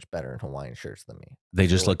so much better in Hawaiian shirts than me. They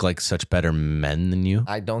just look like such better men than you.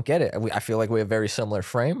 I don't get it. I feel like we have very similar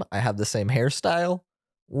frame. I have the same hairstyle.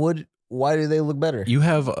 Why do they look better? You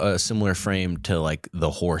have a similar frame to like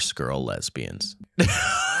the horse girl lesbians.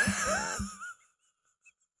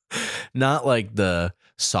 Not like the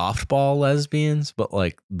softball lesbians, but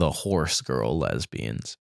like the horse girl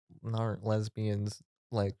lesbians. Aren't lesbians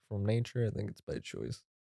like from nature? I think it's by choice.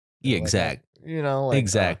 Yeah, Like, exactly. like,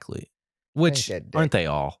 Exactly. Which get aren't dick. they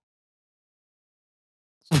all?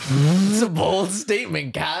 It's a bold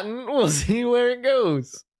statement, Cotton. We'll see where it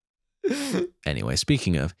goes. Anyway,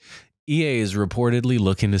 speaking of, EA is reportedly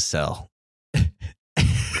looking to sell.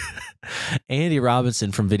 Andy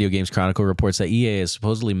Robinson from Video Games Chronicle reports that EA has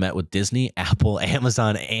supposedly met with Disney, Apple,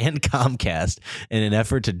 Amazon, and Comcast in an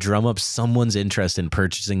effort to drum up someone's interest in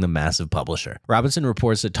purchasing the massive publisher. Robinson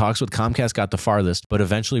reports that talks with Comcast got the farthest, but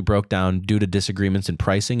eventually broke down due to disagreements in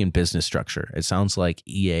pricing and business structure. It sounds like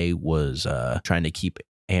EA was trying to keep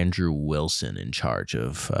Andrew Wilson in charge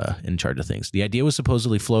of things. The idea was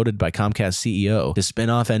supposedly floated by Comcast CEO to spin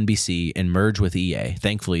off NBC and merge with EA.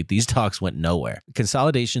 Thankfully, these talks went nowhere.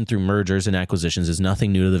 Consolidation through mergers and acquisitions is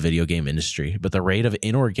nothing new to the video game industry, but the rate of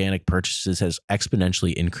inorganic purchases has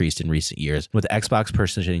exponentially increased in recent years, with Xbox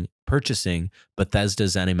purchasing Bethesda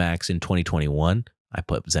ZeniMax in 2021. I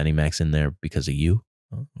put ZeniMax in there because of you.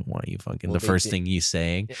 Why are you fucking Well, the first thing you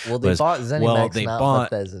saying? Well, they was, bought ZeniMax, well, they not bought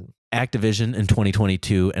Bethesda. Activision in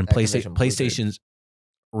 2022 and Activision PlayStation's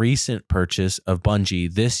recent purchase of Bungie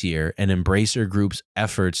this year and Embracer Group's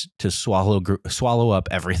efforts to swallow up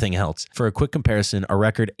everything else. For a quick comparison, a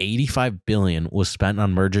record $85 billion was spent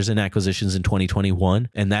on mergers and acquisitions in 2021,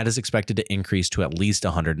 and that is expected to increase to at least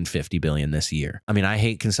 $150 billion this year. I mean, I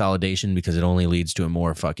hate consolidation because it only leads to a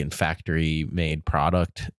more fucking factory-made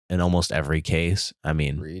product in almost every case. I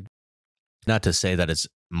mean, Agreed. not to say that it's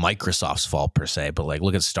Microsoft's fault per se, but like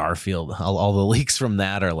look at Starfield. All the leaks from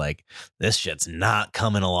that are like, this shit's not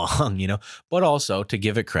coming along, you know. But also to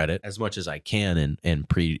give it credit as much as I can in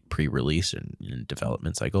pre-release and in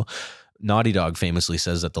development cycle, Naughty Dog famously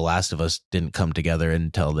says that The Last of Us didn't come together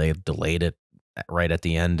until they delayed it right at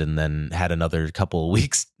the end and then had another couple of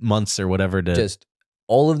weeks, months or whatever to Just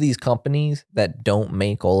all of these companies that don't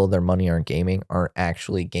make all of their money on gaming aren't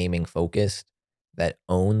actually gaming focused, that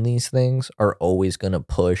own these things are always going to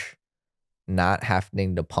push not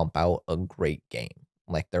having to pump out a great game.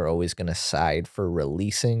 Like they're always going to side for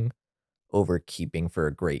releasing over keeping for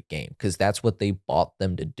a great game, because that's what they bought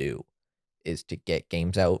them to do, is to get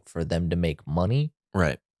games out for them to make money.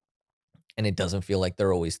 right. And it doesn't feel like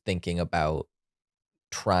they're always thinking about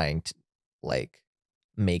trying to like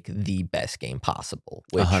make the best game possible.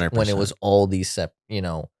 Which 100%. when it was all these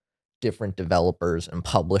different developers and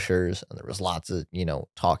publishers, and there was lots of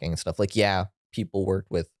talking and stuff. Like, yeah, people worked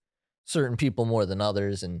with certain people more than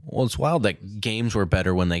others, and Well, it's wild that games were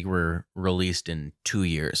better when they were released in 2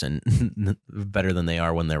 years and better than they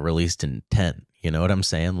are when they're released in 10. You know what I'm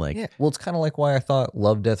saying? Like, yeah. Well, it's kind of like why I thought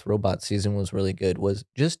Love, Death, Robot season was really good, was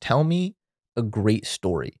just tell me a great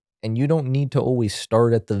story. And you don't need to always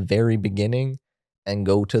start at the very beginning and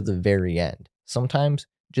go to the very end. Sometimes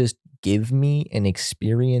just give me an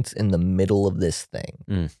experience in the middle of this thing.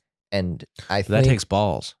 Mm. And I that think takes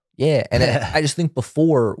balls. yeah. And I just think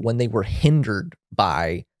before, when they were hindered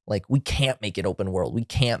by, like, we can't make it open world, we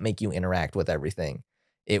can't make you interact with everything,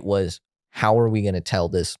 it was, how are we going to tell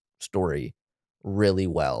this story really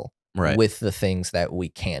well Right. with the things that we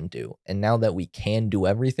can do? And now that we can do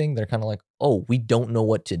everything, they're kind of like, oh, we don't know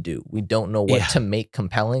what to do. We don't know what Yeah. to make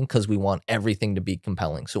compelling, because we want everything to be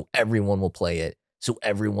compelling, so everyone will play it, so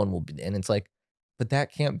everyone will be. And it's like, but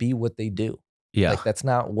that can't be what they do. Yeah. Like, that's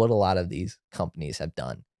not what a lot of these companies have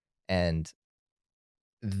done. And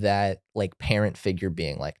that, like, parent figure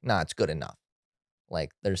being like, nah, it's good enough.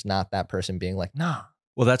 Like, there's not that person being like, nah,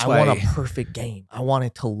 Well, that's I why. want a perfect game. I want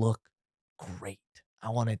it to look great. I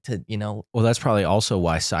want it to, Well, that's probably also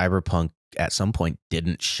why Cyberpunk at some point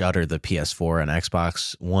didn't shutter the PS4 and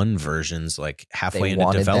Xbox One versions like halfway they into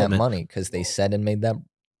wanted that development. money, because they said and made that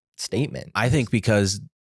statement. I think because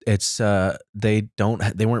it's they don't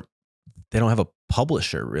have a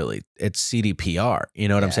publisher really. It's CDPR. You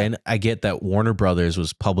know what I'm Yeah. saying? I get that Warner Brothers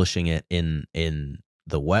was publishing it in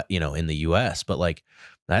the in the US, but like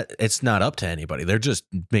that, it's not up to anybody. They're just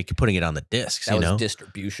putting it on the discs. That you was know,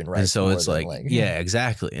 distribution, right? and so it's like yeah,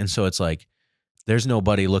 exactly. And so it's like, there's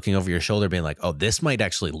nobody looking over your shoulder being like, oh, this might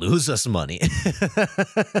actually lose us money.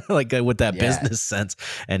 Like with that Yeah. business sense.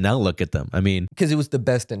 And now look at them. I mean, because it was the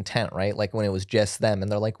best intent, right? Like, when it was just them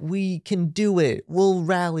and they're like, we can do it. We'll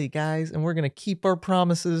rally, guys, and we're going to keep our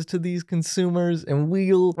promises to these consumers, and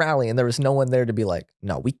we'll rally. And there was no one there to be like,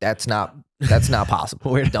 no, that's not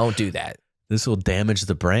possible. We're- Don't do that. this will damage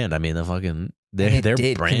the brand. I mean, the fucking And their it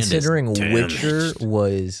did, brand considering is Witcher damaged.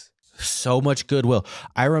 was So much goodwill.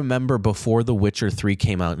 I remember before The Witcher 3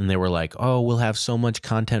 came out and they were like, oh, we'll have so much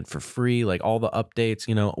content for free, like all the updates,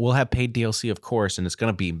 we'll have paid DLC, of course, and it's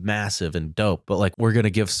going to be massive and dope, but like we're going to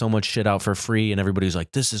give so much shit out for free. And everybody's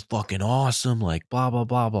like, this is fucking awesome. Like blah, blah,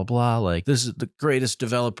 blah, blah, blah. Like this is the greatest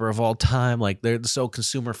developer of all time. Like they're so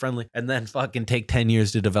consumer friendly. And then fucking take 10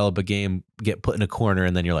 years to develop a game, get put in a corner,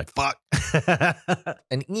 and then you're like, fuck.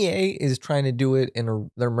 and EA is trying to do it in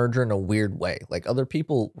their merger in a weird way. Like, other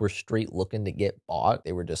people were straight looking to get bought.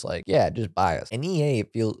 They were just like, yeah, just buy us. And EA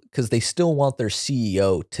feels, because they still want their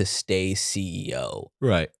CEO to stay CEO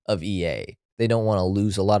Right. of EA. They don't want to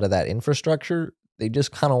lose a lot of that infrastructure. They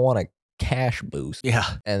just kind of want a cash boost. Yeah.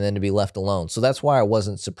 And then to be left alone. So that's why I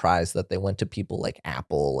wasn't surprised that they went to people like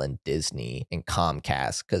Apple and Disney and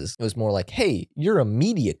Comcast, because it was more like, hey, you're a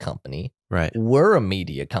media company. Right. We're a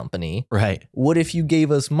media company. Right. What if you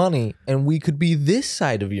gave us money and we could be this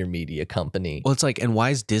side of your media company? Well, it's like, and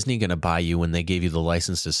why is Disney going to buy you when they gave you the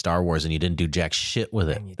license to Star Wars and you didn't do jack shit with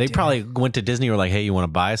it? And you They didn't. probably went to Disney and were like, hey, you want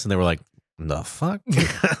to buy us? And they were like, the fuck?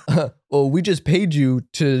 Well, we just paid you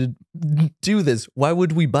to do this. Why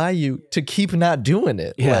would we buy you to keep not doing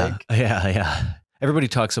it? Yeah. Like, Yeah. Everybody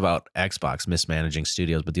talks about Xbox mismanaging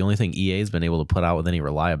studios, but the only thing EA's been able to put out with any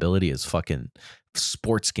reliability is fucking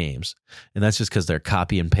sports games. And that's just because they're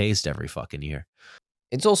copy and paste every fucking year.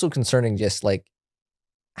 it's also concerning just like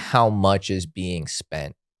how much is being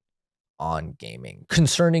spent on gaming.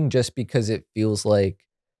 Concerning just because it feels like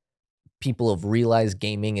people have realized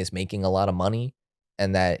gaming is making a lot of money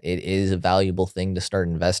and that it is a valuable thing to start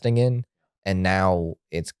investing in. And now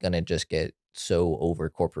it's going to just get so over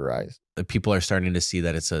corporatized. People are starting to see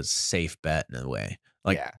that it's a safe bet in a way.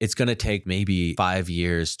 Like Yeah. it's going to take maybe 5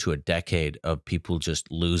 years to a decade of people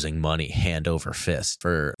just losing money hand over fist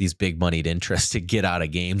for these big moneyed interests to get out of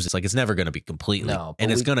games. It's like, it's never going to be completely, No, but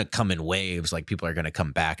and it's we- going to come in waves. Like people are going to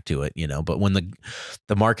come back to it, but when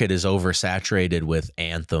the market is oversaturated with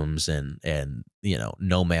anthems and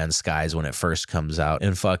No Man's Skies when it first comes out,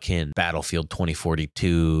 and fucking Battlefield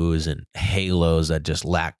 2042s and Halos that just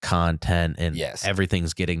lack content, and Yes.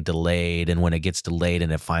 everything's getting delayed. And when it gets delayed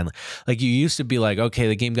and it finally, like, you used to be like, okay,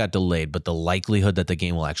 the game got delayed, but the likelihood that the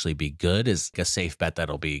game will actually be good is a safe bet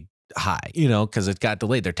that'll be high, because it got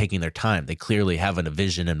delayed. They're taking their time. They clearly have a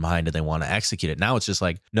vision in mind and they want to execute it. Now it's just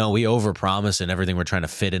like, no, we overpromise and everything we're trying to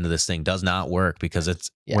fit into this thing does not work because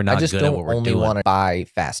Yeah, we're not I just good at don't what we're only doing. want to buy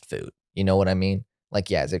fast food. You know what I mean? Like,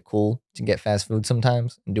 yeah, is it cool to get fast food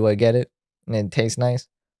sometimes? Do I get it? And it tastes nice?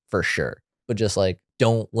 For sure. But just like,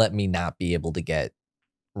 don't let me not be able to get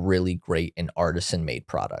really great and artisan made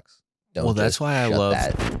products. Don't Well, that's just why I shut love.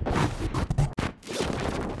 that.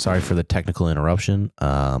 Sorry for the technical interruption.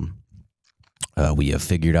 We have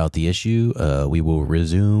figured out the issue. We will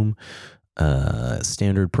resume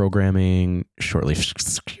standard programming shortly.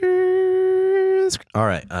 All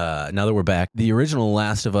right. Now that we're back, the original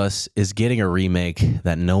Last of Us is getting a remake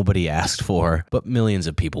that nobody asked for, but millions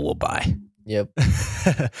of people will buy. Yep.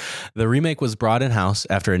 The remake was brought in-house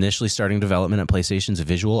after initially starting development at PlayStation's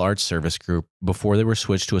Visual Arts Service Group before they were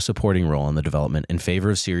switched to a supporting role in the development in favor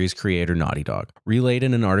of series creator Naughty Dog. Relayed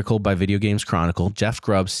in an article by Video Games Chronicle, Jeff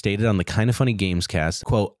Grubb stated on the Kinda Funny Games cast,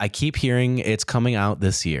 quote, "I keep hearing it's coming out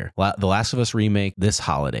this year. The Last of Us remake this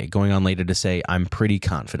holiday," going on later to say, "I'm pretty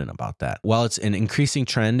confident about that." While it's an increasing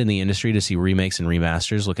trend in the industry to see remakes and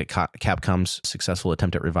remasters, look at Capcom's successful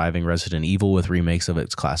attempt at reviving Resident Evil with remakes of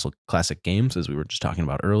its classic games, as we were just talking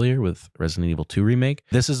about earlier with Resident Evil 2 remake.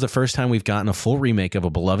 This is the first time we've gotten a full remake of a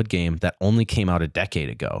beloved game that only came out a decade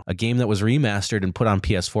ago. A game that was remastered and put on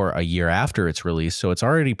PS4 a year after its release, so it's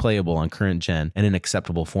already playable on current gen and in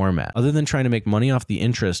acceptable format. Other than trying to make money off the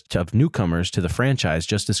interest of newcomers to the franchise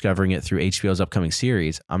just discovering it through HBO's upcoming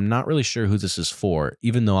series, I'm not really sure who this is for,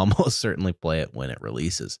 even though I'll most certainly play it when it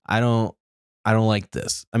releases. I don't like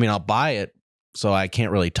this. I mean, I'll buy it, so I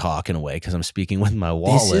can't really talk in a way because I'm speaking with my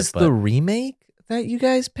wallet. This is the remake that you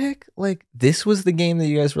guys pick? Like, this was the game that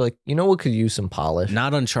you guys were like, you know what could use some polish?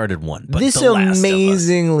 Not Uncharted 1, but this The Last of Us.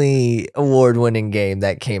 amazingly award-winning game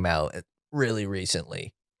that came out really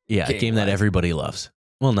recently. Yeah, a game that everybody loves.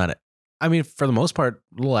 Well, not it. I mean, for the most part,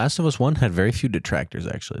 The Last of Us 1 had very few detractors,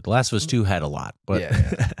 actually. The Last of Us 2 had a lot, but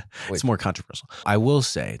it's more controversial. I will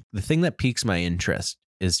say, the thing that piques my interest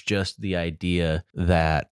is just the idea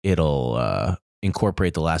that it'll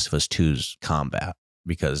incorporate The Last of Us 2's combat,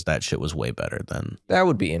 because that shit was way better than... That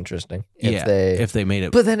would be interesting. If they made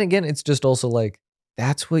it... But then again, it's just also like,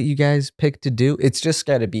 that's what you guys picked to do. It's just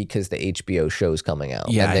got to be because the HBO show's coming out.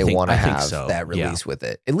 Yeah, and they want to have so. that release with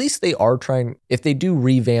it. At least they are trying... If they do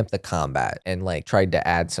revamp the combat and like tried to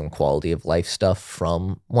add some quality of life stuff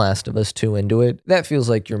from Last of Us 2 into it, that feels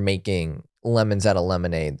like you're making lemons out of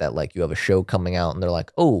lemonade, that like you have a show coming out and they're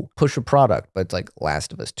like, oh, push a product. But it's like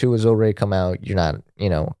Last of Us 2 has already come out. You're not,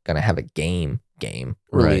 going to have a game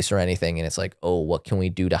release or anything. And it's like, oh, what can we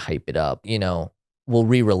do to hype it up? We'll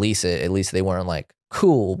re-release it. At least they weren't like,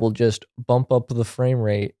 cool, we'll just bump up the frame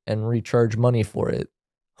rate and recharge money for it.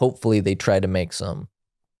 Hopefully they try to make some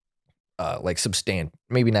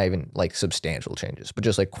maybe not even like substantial changes, but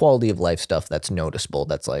just like quality of life stuff that's noticeable.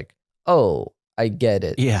 That's like, oh, I get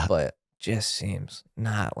it. Yeah. But just seems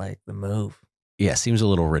not like the move. Yeah, seems a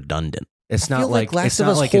little redundant. It's I not feel like Last it's of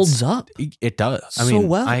not Us like holds up. It does. I So mean,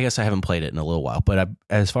 well. I guess I haven't played it in a little while, but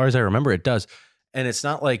as far as I remember, it does. And it's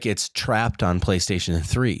not like it's trapped on PlayStation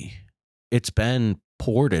 3. It's been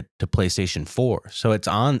ported to PlayStation 4, so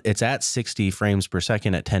it's at 60 frames per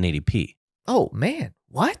second at 1080p. Oh man,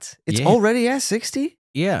 what? It's already at 60?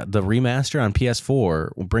 Yeah, the remaster on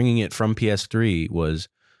PS4, bringing it from PS3, was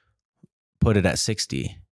put it at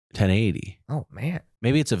 60. 1080. Oh man.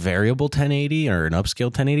 Maybe it's a variable 1080 or an upscale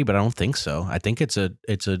 1080, but I don't think so. I think it's a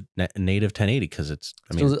native 1080 because it's.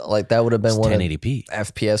 I mean, so like that would have been one 1080p.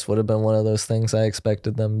 FPS would have been one of those things I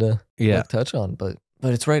expected them to like, touch on, but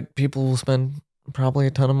it's right. People will spend probably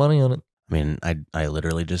a ton of money on it. I mean, I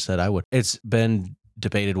literally just said I would. It's been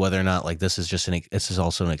debated whether or not like this is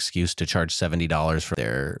also an excuse to charge $70 for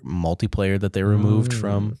their multiplayer that they removed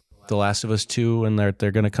from The Last of Us 2, and they're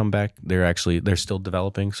going to come back. They're still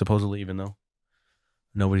developing, supposedly, even though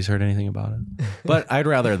nobody's heard anything about it. But I'd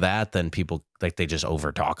rather that than people like they just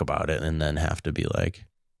over talk about it and then have to be like,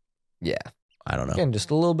 yeah, I don't know. Again,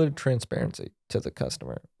 just a little bit of transparency to the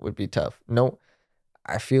customer would be tough. No,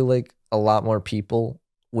 I feel like a lot more people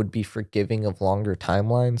would be forgiving of longer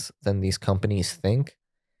timelines than these companies think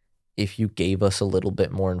if you gave us a little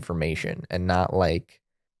bit more information and not like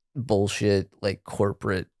bullshit like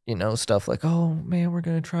corporate stuff like, oh man, we're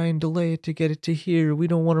going to try and delay it to get it to here. We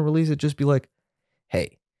don't want to release it. Just be like,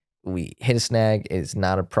 hey, we hit a snag. It's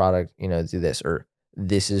not a product, do this, or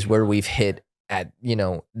this is where we've hit at,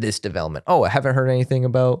 this development. Oh, I haven't heard anything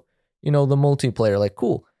about, the multiplayer. Like,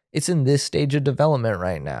 cool. It's in this stage of development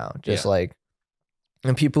right now. Just like,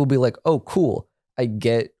 and people will be like, oh, cool. I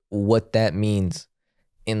get what that means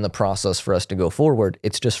in the process for us to go forward.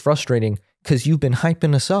 It's just frustrating because you've been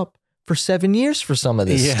hyping us up for 7 years for some of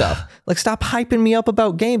this stuff. Like, stop hyping me up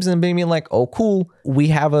about games and being like, oh, cool.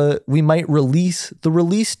 We might release the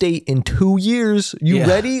release date in 2 years. You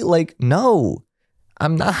ready? Like, no,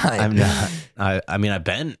 I'm not. I mean, I've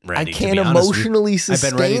been ready. I can't emotionally sustain this.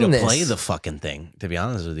 I've been ready to play the fucking thing, to be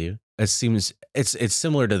honest with you. it seems it's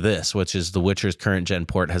similar to this, which is The Witcher's current gen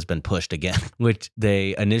port has been pushed again, which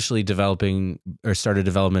they initially started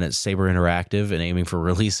development at Saber Interactive and aiming for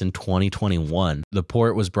release in 2021. The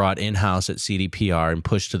port was brought in-house at CDPR and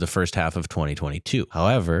pushed to the first half of 2022.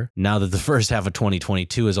 However, now that the first half of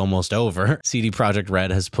 2022 is almost over, CD Projekt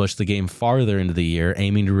Red has pushed the game farther into the year,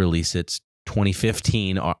 aiming to release its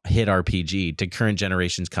 2015 hit RPG to current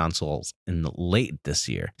generation's consoles in late this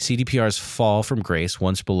year. CDPR's fall from grace,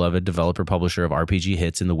 once beloved developer publisher of RPG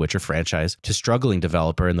hits in the Witcher franchise, to struggling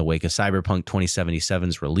developer in the wake of Cyberpunk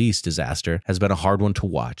 2077's release disaster, has been a hard one to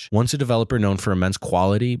watch. Once a developer known for immense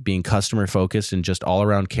quality, being customer focused, and just all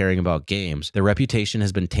around caring about games, their reputation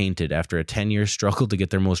has been tainted after a 10-year struggle to get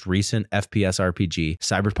their most recent FPS RPG,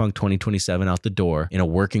 Cyberpunk 2027, out the door in a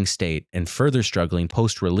working state, and further struggling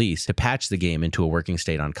post-release to patch the game into a working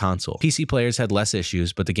state on console. PC players had less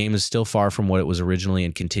issues, but the game is still far from what it was originally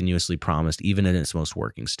and continuously promised, even in its most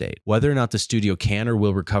working state. Whether or not the studio can or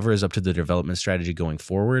will recover is up to the development strategy going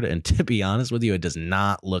forward, and to be honest with you, it does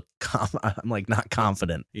not look I'm like not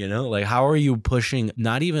confident, you know? Like, how are you pushing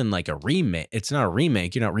not even like a remake? It's not a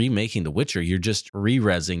remake. You're not remaking The Witcher. You're just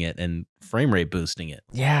re-resing it and frame rate boosting it.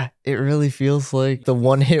 Yeah, it really feels like the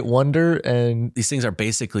one-hit wonder, and these things are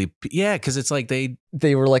basically, yeah, because it's like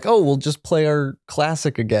they were like, oh, we'll just play our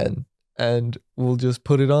classic again and we'll just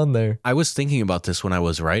put it on there. I was thinking about this when I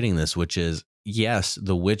was writing this, which is, yes,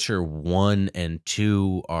 The Witcher 1 and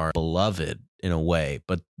 2 are beloved in a way,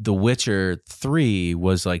 but The Witcher 3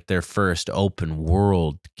 was like their first open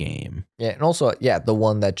world game. Yeah, and also, yeah, the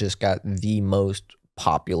one that just got the most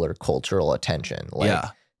popular cultural attention. Like,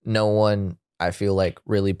 yeah. No one, I feel like,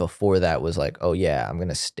 really before that was like, oh yeah, I'm going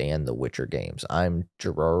to stand the Witcher games. I'm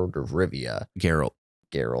Gerard of Rivia. Geralt.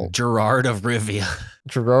 Gerard of Rivia.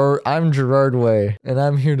 I'm Gerard Way, and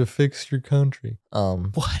I'm here to fix your country.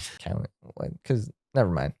 What? Because, never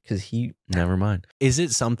mind. Never mind. Is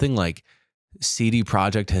it something like CD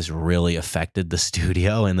Projekt has really affected the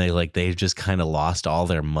studio and they've just kind of lost all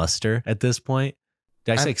their muster at this point?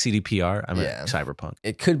 Did I say CDPR? I meant Cyberpunk.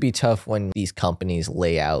 It could be tough when these companies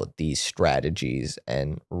lay out these strategies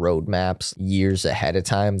and roadmaps years ahead of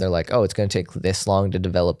time. They're like, oh, it's going to take this long to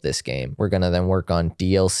develop this game. We're going to then work on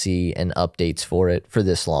DLC and updates for it for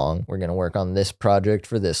this long. We're going to work on this project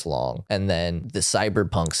for this long. And then the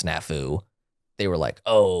Cyberpunk snafu, they were like,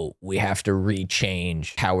 oh, we have to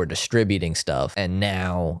rechange how we're distributing stuff. And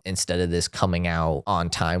now, instead of this coming out on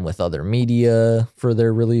time with other media for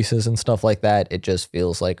their releases and stuff like that, it just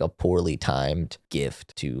feels like a poorly timed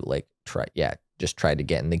gift to like try to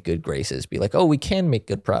get in the good graces. Be like, oh, we can make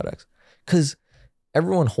good products. Because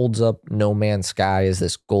everyone holds up No Man's Sky as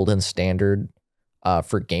this golden standard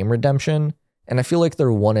for game redemption. And I feel like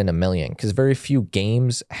they're one in a million because very few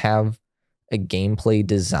games have a gameplay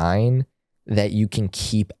design that you can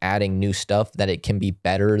keep adding new stuff that it can be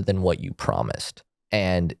better than what you promised.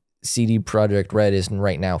 And CD Projekt Red is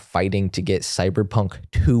right now fighting to get Cyberpunk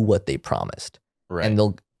to what they promised. Right.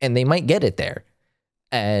 And they might get it there.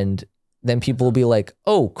 And then people will be like,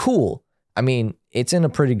 oh, cool. I mean, it's in a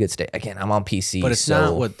pretty good state. Again, I'm on PC. But it's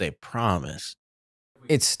not what they promised.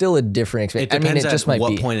 It's still a different experience. It depends at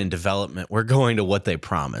what point in development we're going to what they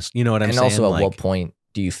promised. You know what I'm saying? And also at what point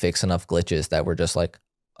do you fix enough glitches that we're just like,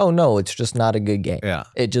 oh no, it's just not a good game. Yeah.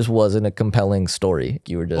 It just wasn't a compelling story.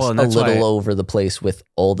 You were just a little over the place with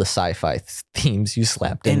all the sci-fi themes you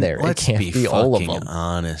slapped in there. It can't be all of them.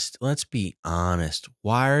 Let's be honest.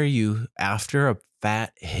 Why are you, after a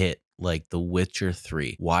fat hit like The Witcher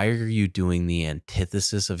 3, why are you doing the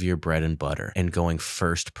antithesis of your bread and butter and going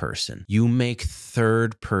first person? You make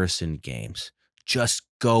third person games. Just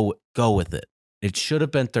go with it. It should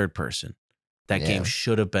have been third person. That game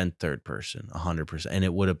should have been third person, 100%, and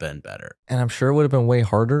it would have been better. And I'm sure it would have been way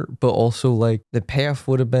harder, but also like the payoff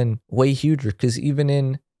would have been way huger because even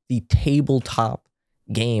in the tabletop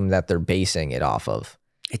game that they're basing it off of,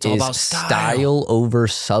 it's all about style over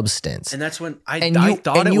substance. And that's when I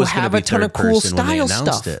thought it was going to be third person when they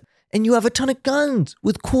announced it. And you have a ton of guns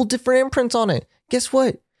with cool different imprints on it. Guess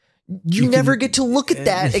what? You never get to look at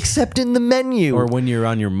that except in the menu. Or when you're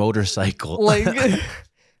on your motorcycle.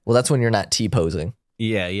 Well, that's when you're not T-posing.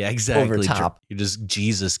 Yeah, exactly. Over top. You're just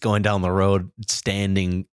Jesus going down the road,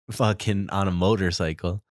 standing fucking on a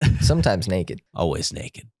motorcycle. Sometimes naked. Always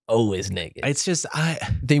naked. It's just,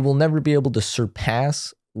 they will never be able to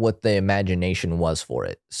surpass what the imagination was for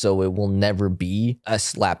it. So it will never be a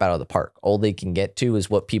slap out of the park. All they can get to is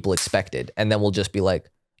what people expected. And then we'll just be like,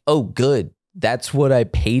 oh, good. That's what I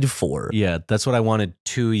paid for. Yeah, that's what I wanted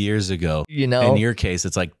 2 years ago. You know? In your case,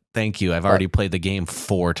 it's like, Thank you. I've already played the game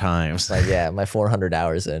 4 times. Like, yeah, my 400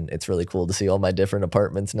 hours in. It's really cool to see all my different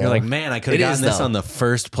apartments now. You're like, man, I could have It gotten is, this though. on the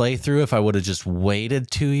first playthrough if I would have just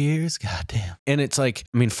waited 2 years. God damn. And it's like,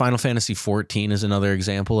 I mean, Final Fantasy 14 is another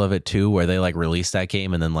example of it too, where they like released that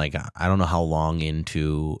game and then like I don't know how long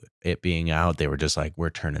into it being out, they were just like,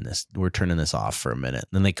 we're turning this off for a minute.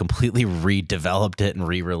 Then they completely redeveloped it and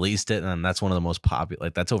re-released it, and that's one of the most popular.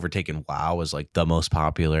 Like that's overtaken WoW as like the most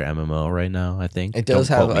popular MMO right now. I think it does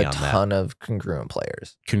Don't have quote me a on that. ton of congruent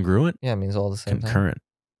players. Congruent, Yeah, it means all the same concurrent.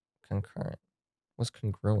 time. Concurrent. What's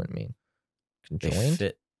congruent mean? They Conjoined?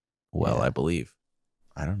 fit well, Yeah. I believe.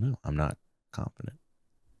 I don't know. I'm not confident.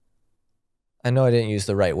 I know I didn't use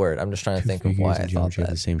the right word. I'm just trying to think of why I thought Geometry have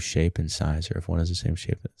that. the same shape and size, or if one has the same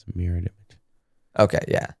shape, it's a mirrored image. Okay,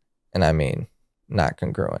 yeah. And I mean, not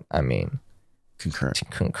congruent. I mean, Concurrent.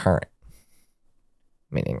 concurrent.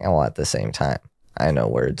 Meaning all at the same time. I know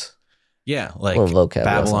words. Yeah, like Little vocab lesson.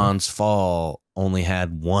 Babylon's Fall only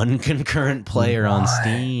had one concurrent player on What?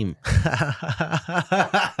 Steam.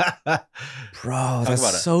 Bro, Talk that's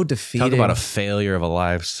about so defeating. Talk about a failure of a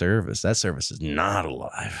live service. That service is not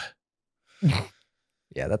alive.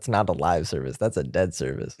 Yeah, that's not a live service. That's a dead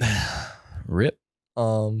service. Rip.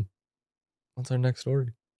 What's our next story?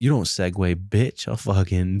 You don't segue, bitch. I'll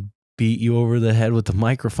fucking beat you over the head with the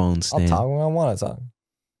microphone I'll stand. talk when I want to talk.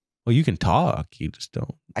 Well, you can talk. You just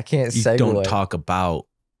don't. I can't You segue. don't talk about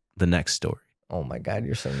the next story. Oh my God,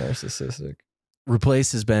 you're so narcissistic.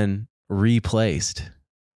 Replace has been replaced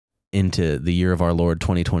into the year of our Lord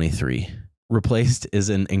 2023. Replaced is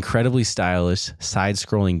an incredibly stylish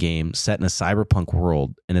side-scrolling game set in a cyberpunk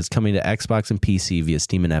world, and it's coming to Xbox and PC via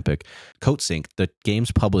Steam and Epic. Coatsink, the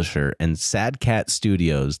game's publisher, and Sad Cat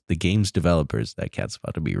Studios, the game's developers, that cat's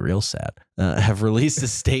about to be real sad, have released a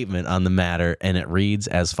statement on the matter, and it reads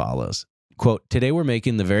as follows. Quote, today we're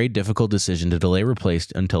making the very difficult decision to delay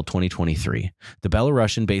Replaced until 2023. The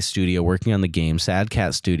Belarusian-based studio working on the game, Sad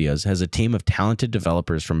Cat Studios, has a team of talented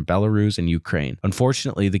developers from Belarus and Ukraine.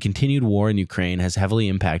 Unfortunately, the continued war in Ukraine has heavily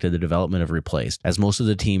impacted the development of Replaced, as most of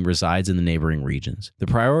the team resides in the neighboring regions. The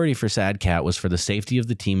priority for Sad Cat was for the safety of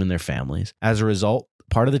the team and their families. As a result,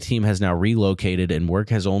 part of the team has now relocated and work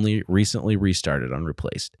has only recently restarted on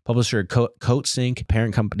Replaced. Publisher Coatsink,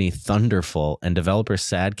 parent company Thunderful, and developer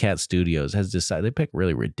Sad Cat Studios has decided, they pick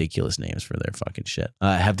really ridiculous names for their fucking shit,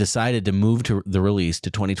 have decided to move to the release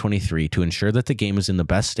to 2023 to ensure that the game is in the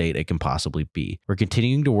best state it can possibly be. We're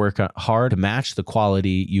continuing to work hard to match the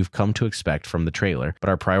quality you've come to expect from the trailer, but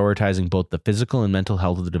are prioritizing both the physical and mental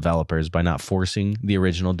health of the developers by not forcing the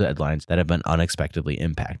original deadlines that have been unexpectedly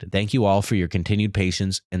impacted. Thank you all for your continued patience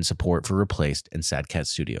and support for Replaced and Sad Cat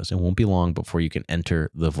Studios. It won't be long before you can enter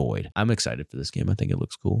the void. I'm excited for this game. I think it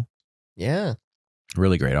looks cool. Yeah.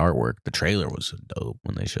 Really great artwork. The trailer was dope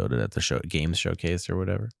when they showed it at the games showcase or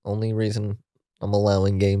whatever. Only reason I'm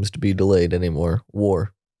allowing games to be delayed anymore.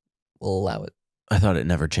 War will allow it. I thought it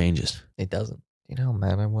never changes. It doesn't. You know how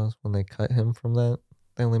mad I was when they cut him from that?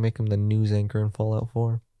 They only make him the news anchor in Fallout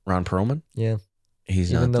 4. Ron Perlman? Yeah.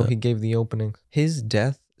 He's Even not though he gave the openings. His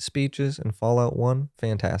death speeches in Fallout 1,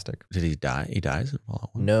 fantastic. Did he die? He dies in Fallout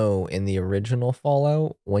 1? No, in the original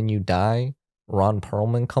Fallout, when you die, Ron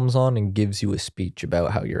Perlman comes on and gives you a speech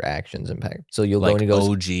about how your actions impact. So you'll go Like and he goes,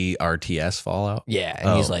 OG RTS Fallout? yeah,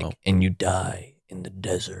 and he's Oh, like, oh. and you die in the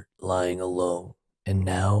desert, lying alone. And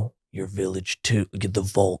now your village too, the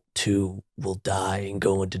vault too, will die and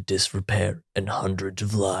go into disrepair, and hundreds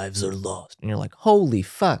of lives are lost. And you're like, holy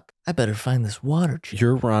fuck, I better find this water chip.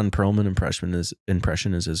 Your Ron Perlman impression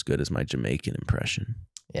is as good as my Jamaican impression.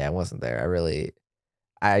 Yeah, I wasn't there.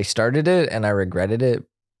 I started it and I regretted it,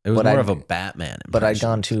 It was But more I- of a Batman impression. but I'd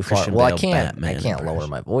gone too far. Christian Well, I Bale can't Batman lower impression.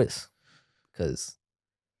 my voice because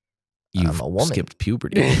You've I'm a woman. skipped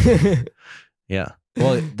puberty. Yeah.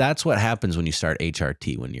 Well, that's what happens when you start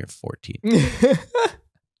HRT when you're 14.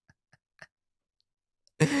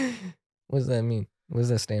 What does that mean? What does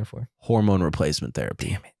that stand for? Hormone replacement therapy.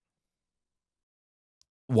 Damn it.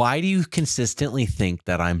 Why do you consistently think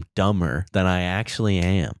that I'm dumber than I actually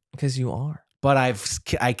am? Because you are. But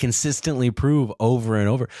I consistently prove over and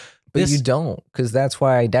over. But This- you don't, because that's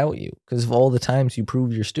why I doubt you. Because of all the times you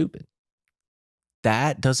prove you're stupid.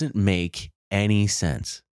 That doesn't make any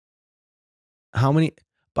sense. How many?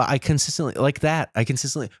 But I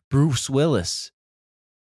consistently, Bruce Willis.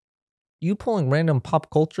 You pulling random pop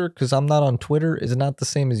culture because I'm not on Twitter is not the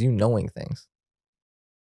same as you knowing things.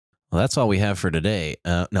 Well, that's all we have for today.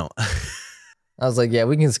 No. I was like, yeah,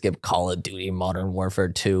 we can skip Call of Duty Modern Warfare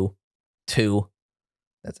 2.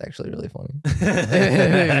 That's actually really funny.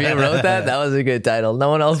 If you wrote that, that was a good title. No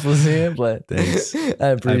one else will see it, but Thanks. I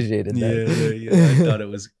appreciated that. Yeah. I thought it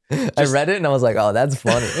was. I read it and I was like, oh, that's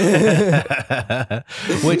funny.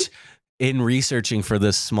 Which, in researching for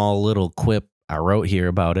this small little quip I wrote here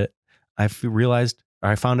about it, I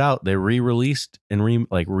found out they re-released and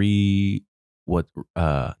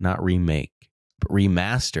not remake, but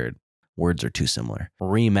remastered. Words are too similar.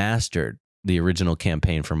 Remastered the original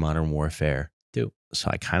campaign for Modern Warfare 2. So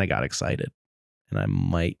I kind of got excited, and I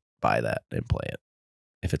might buy that and play it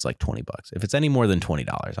if it's like $20. If it's any more than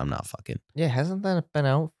 $20, I'm not fucking. Yeah, hasn't that been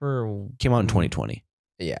out for? Came out in 2020.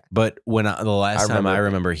 Yeah, but when the last time I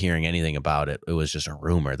remember hearing anything about it, it was just a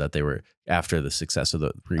rumor that they were after the success of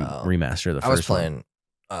the remaster of the first. I was playing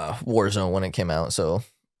Warzone when it came out, so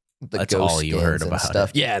that's all you heard about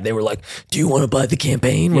stuff. Yeah, they were like, "Do you want to buy the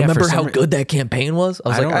campaign? Remember how good that campaign was?" I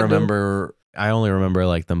was like, "I remember." I only remember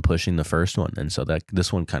like them pushing the first one, and so that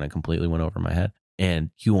this one kind of completely went over my head.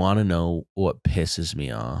 And you want to know what pisses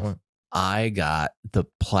me off? What? I got the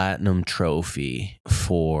platinum trophy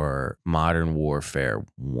for Modern Warfare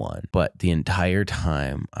 1, but the entire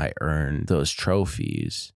time I earned those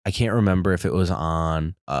trophies, I can't remember if it was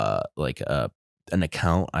on an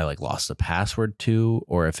account I like lost the password to,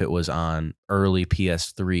 or if it was on early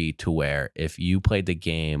PS3 to where if you played the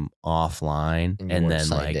game offline and then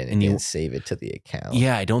like and you save it to the account.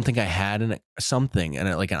 Yeah, I don't think I had something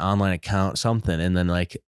and like an online account something, and then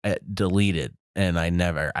like it deleted. And I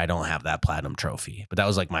don't have that platinum trophy, but that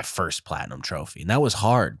was like my first platinum trophy. And that was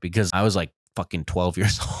hard because I was like fucking 12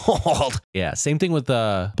 years old. Yeah. Same thing with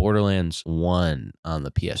Borderlands 1 on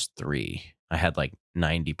the PS3. I had like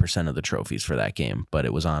 90% of the trophies for that game, but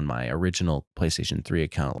it was on my original PlayStation 3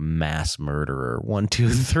 account, Mass Murderer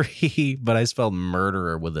 123, but I spelled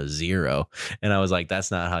murderer with a 0. And I was like, that's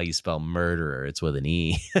not how you spell murderer. It's with an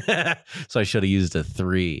E. So I should have used a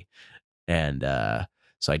 3. And,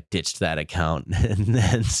 so I ditched that account and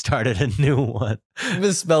then started a new one.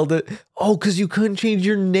 Misspelled it. Oh, because you couldn't change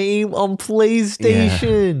your name on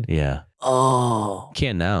PlayStation. Yeah. Oh.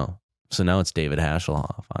 Can't now. So now it's David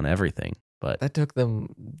Hasselhoff on everything. But that took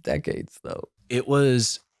them decades, though. It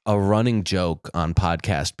was a running joke on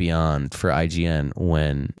Podcast Beyond for IGN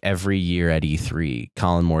when every year at E3,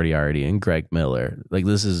 Colin Moriarty and Greg Miller, like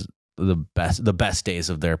this is the best days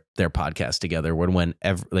of their podcast together when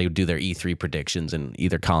they would do their E3 predictions, and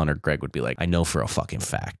either Colin or Greg would be like, I know for a fucking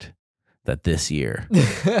fact that this year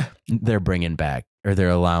they're bringing back, or they're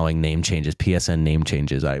allowing name changes, PSN name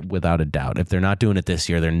changes, without a doubt. If they're not doing it this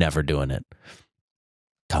year, they're never doing it.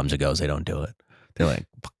 Comes and goes, they don't do it. They're like,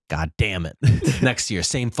 God damn it. Next year,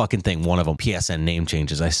 same fucking thing. One of them, PSN name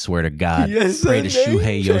changes. I swear to God. Yes, pray to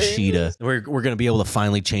Shuhei Yoshida. We're going to be able to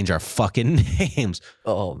finally change our fucking names.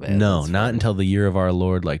 Oh, man. No, not until the year of our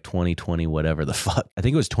Lord, like 2020, whatever the fuck. I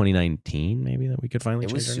think it was 2019, maybe, that we could finally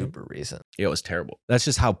change our name. It was super recent. Yeah, it was terrible. That's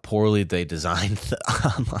just how poorly they designed the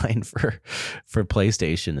online for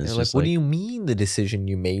PlayStation. It's just what do you mean the decision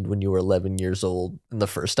you made when you were 11 years old and the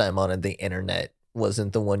first time on the internet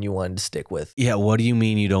wasn't the one you wanted to stick with? Yeah, what do you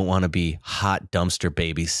mean you don't want to be hot dumpster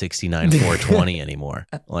baby 69420 anymore?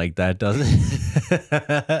 Like that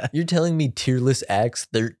doesn't. You're telling me Tearless Axe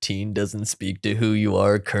 13 doesn't speak to who you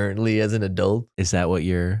are currently as an adult? Is that what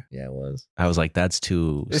you're? Yeah, it was. I was like, that's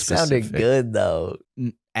too It specific. Sounded good though.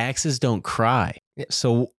 Axes don't cry. Yeah.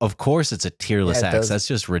 So of course it's a tearless axe. That's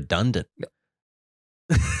just redundant. No.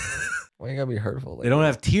 Why you gotta be hurtful? They don't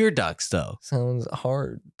have tear ducts though. Sounds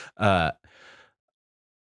hard.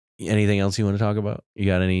 Anything else you want to talk about? You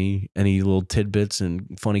got any little tidbits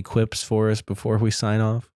and funny quips for us before we sign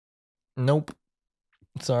off? Nope.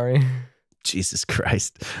 Sorry. Jesus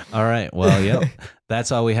Christ. All right. Well, yep.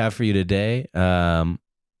 That's all we have for you today.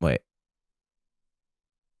 Wait.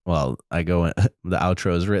 Well, I go in, the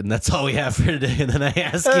outro is written. That's all we have for today. And then I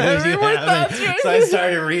ask you if you have it. So I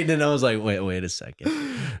started reading and I was like, wait a second.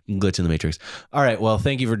 Glitch in the Matrix. All right. Well,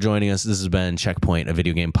 thank you for joining us. This has been Checkpoint, a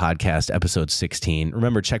video game podcast, episode 16.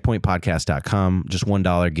 Remember, checkpointpodcast.com. Just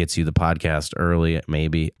 $1 gets you the podcast early,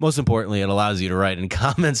 maybe. Most importantly, it allows you to write in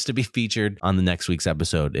comments to be featured on the next week's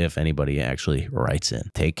episode if anybody actually writes in.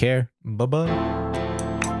 Take care. Bye-bye.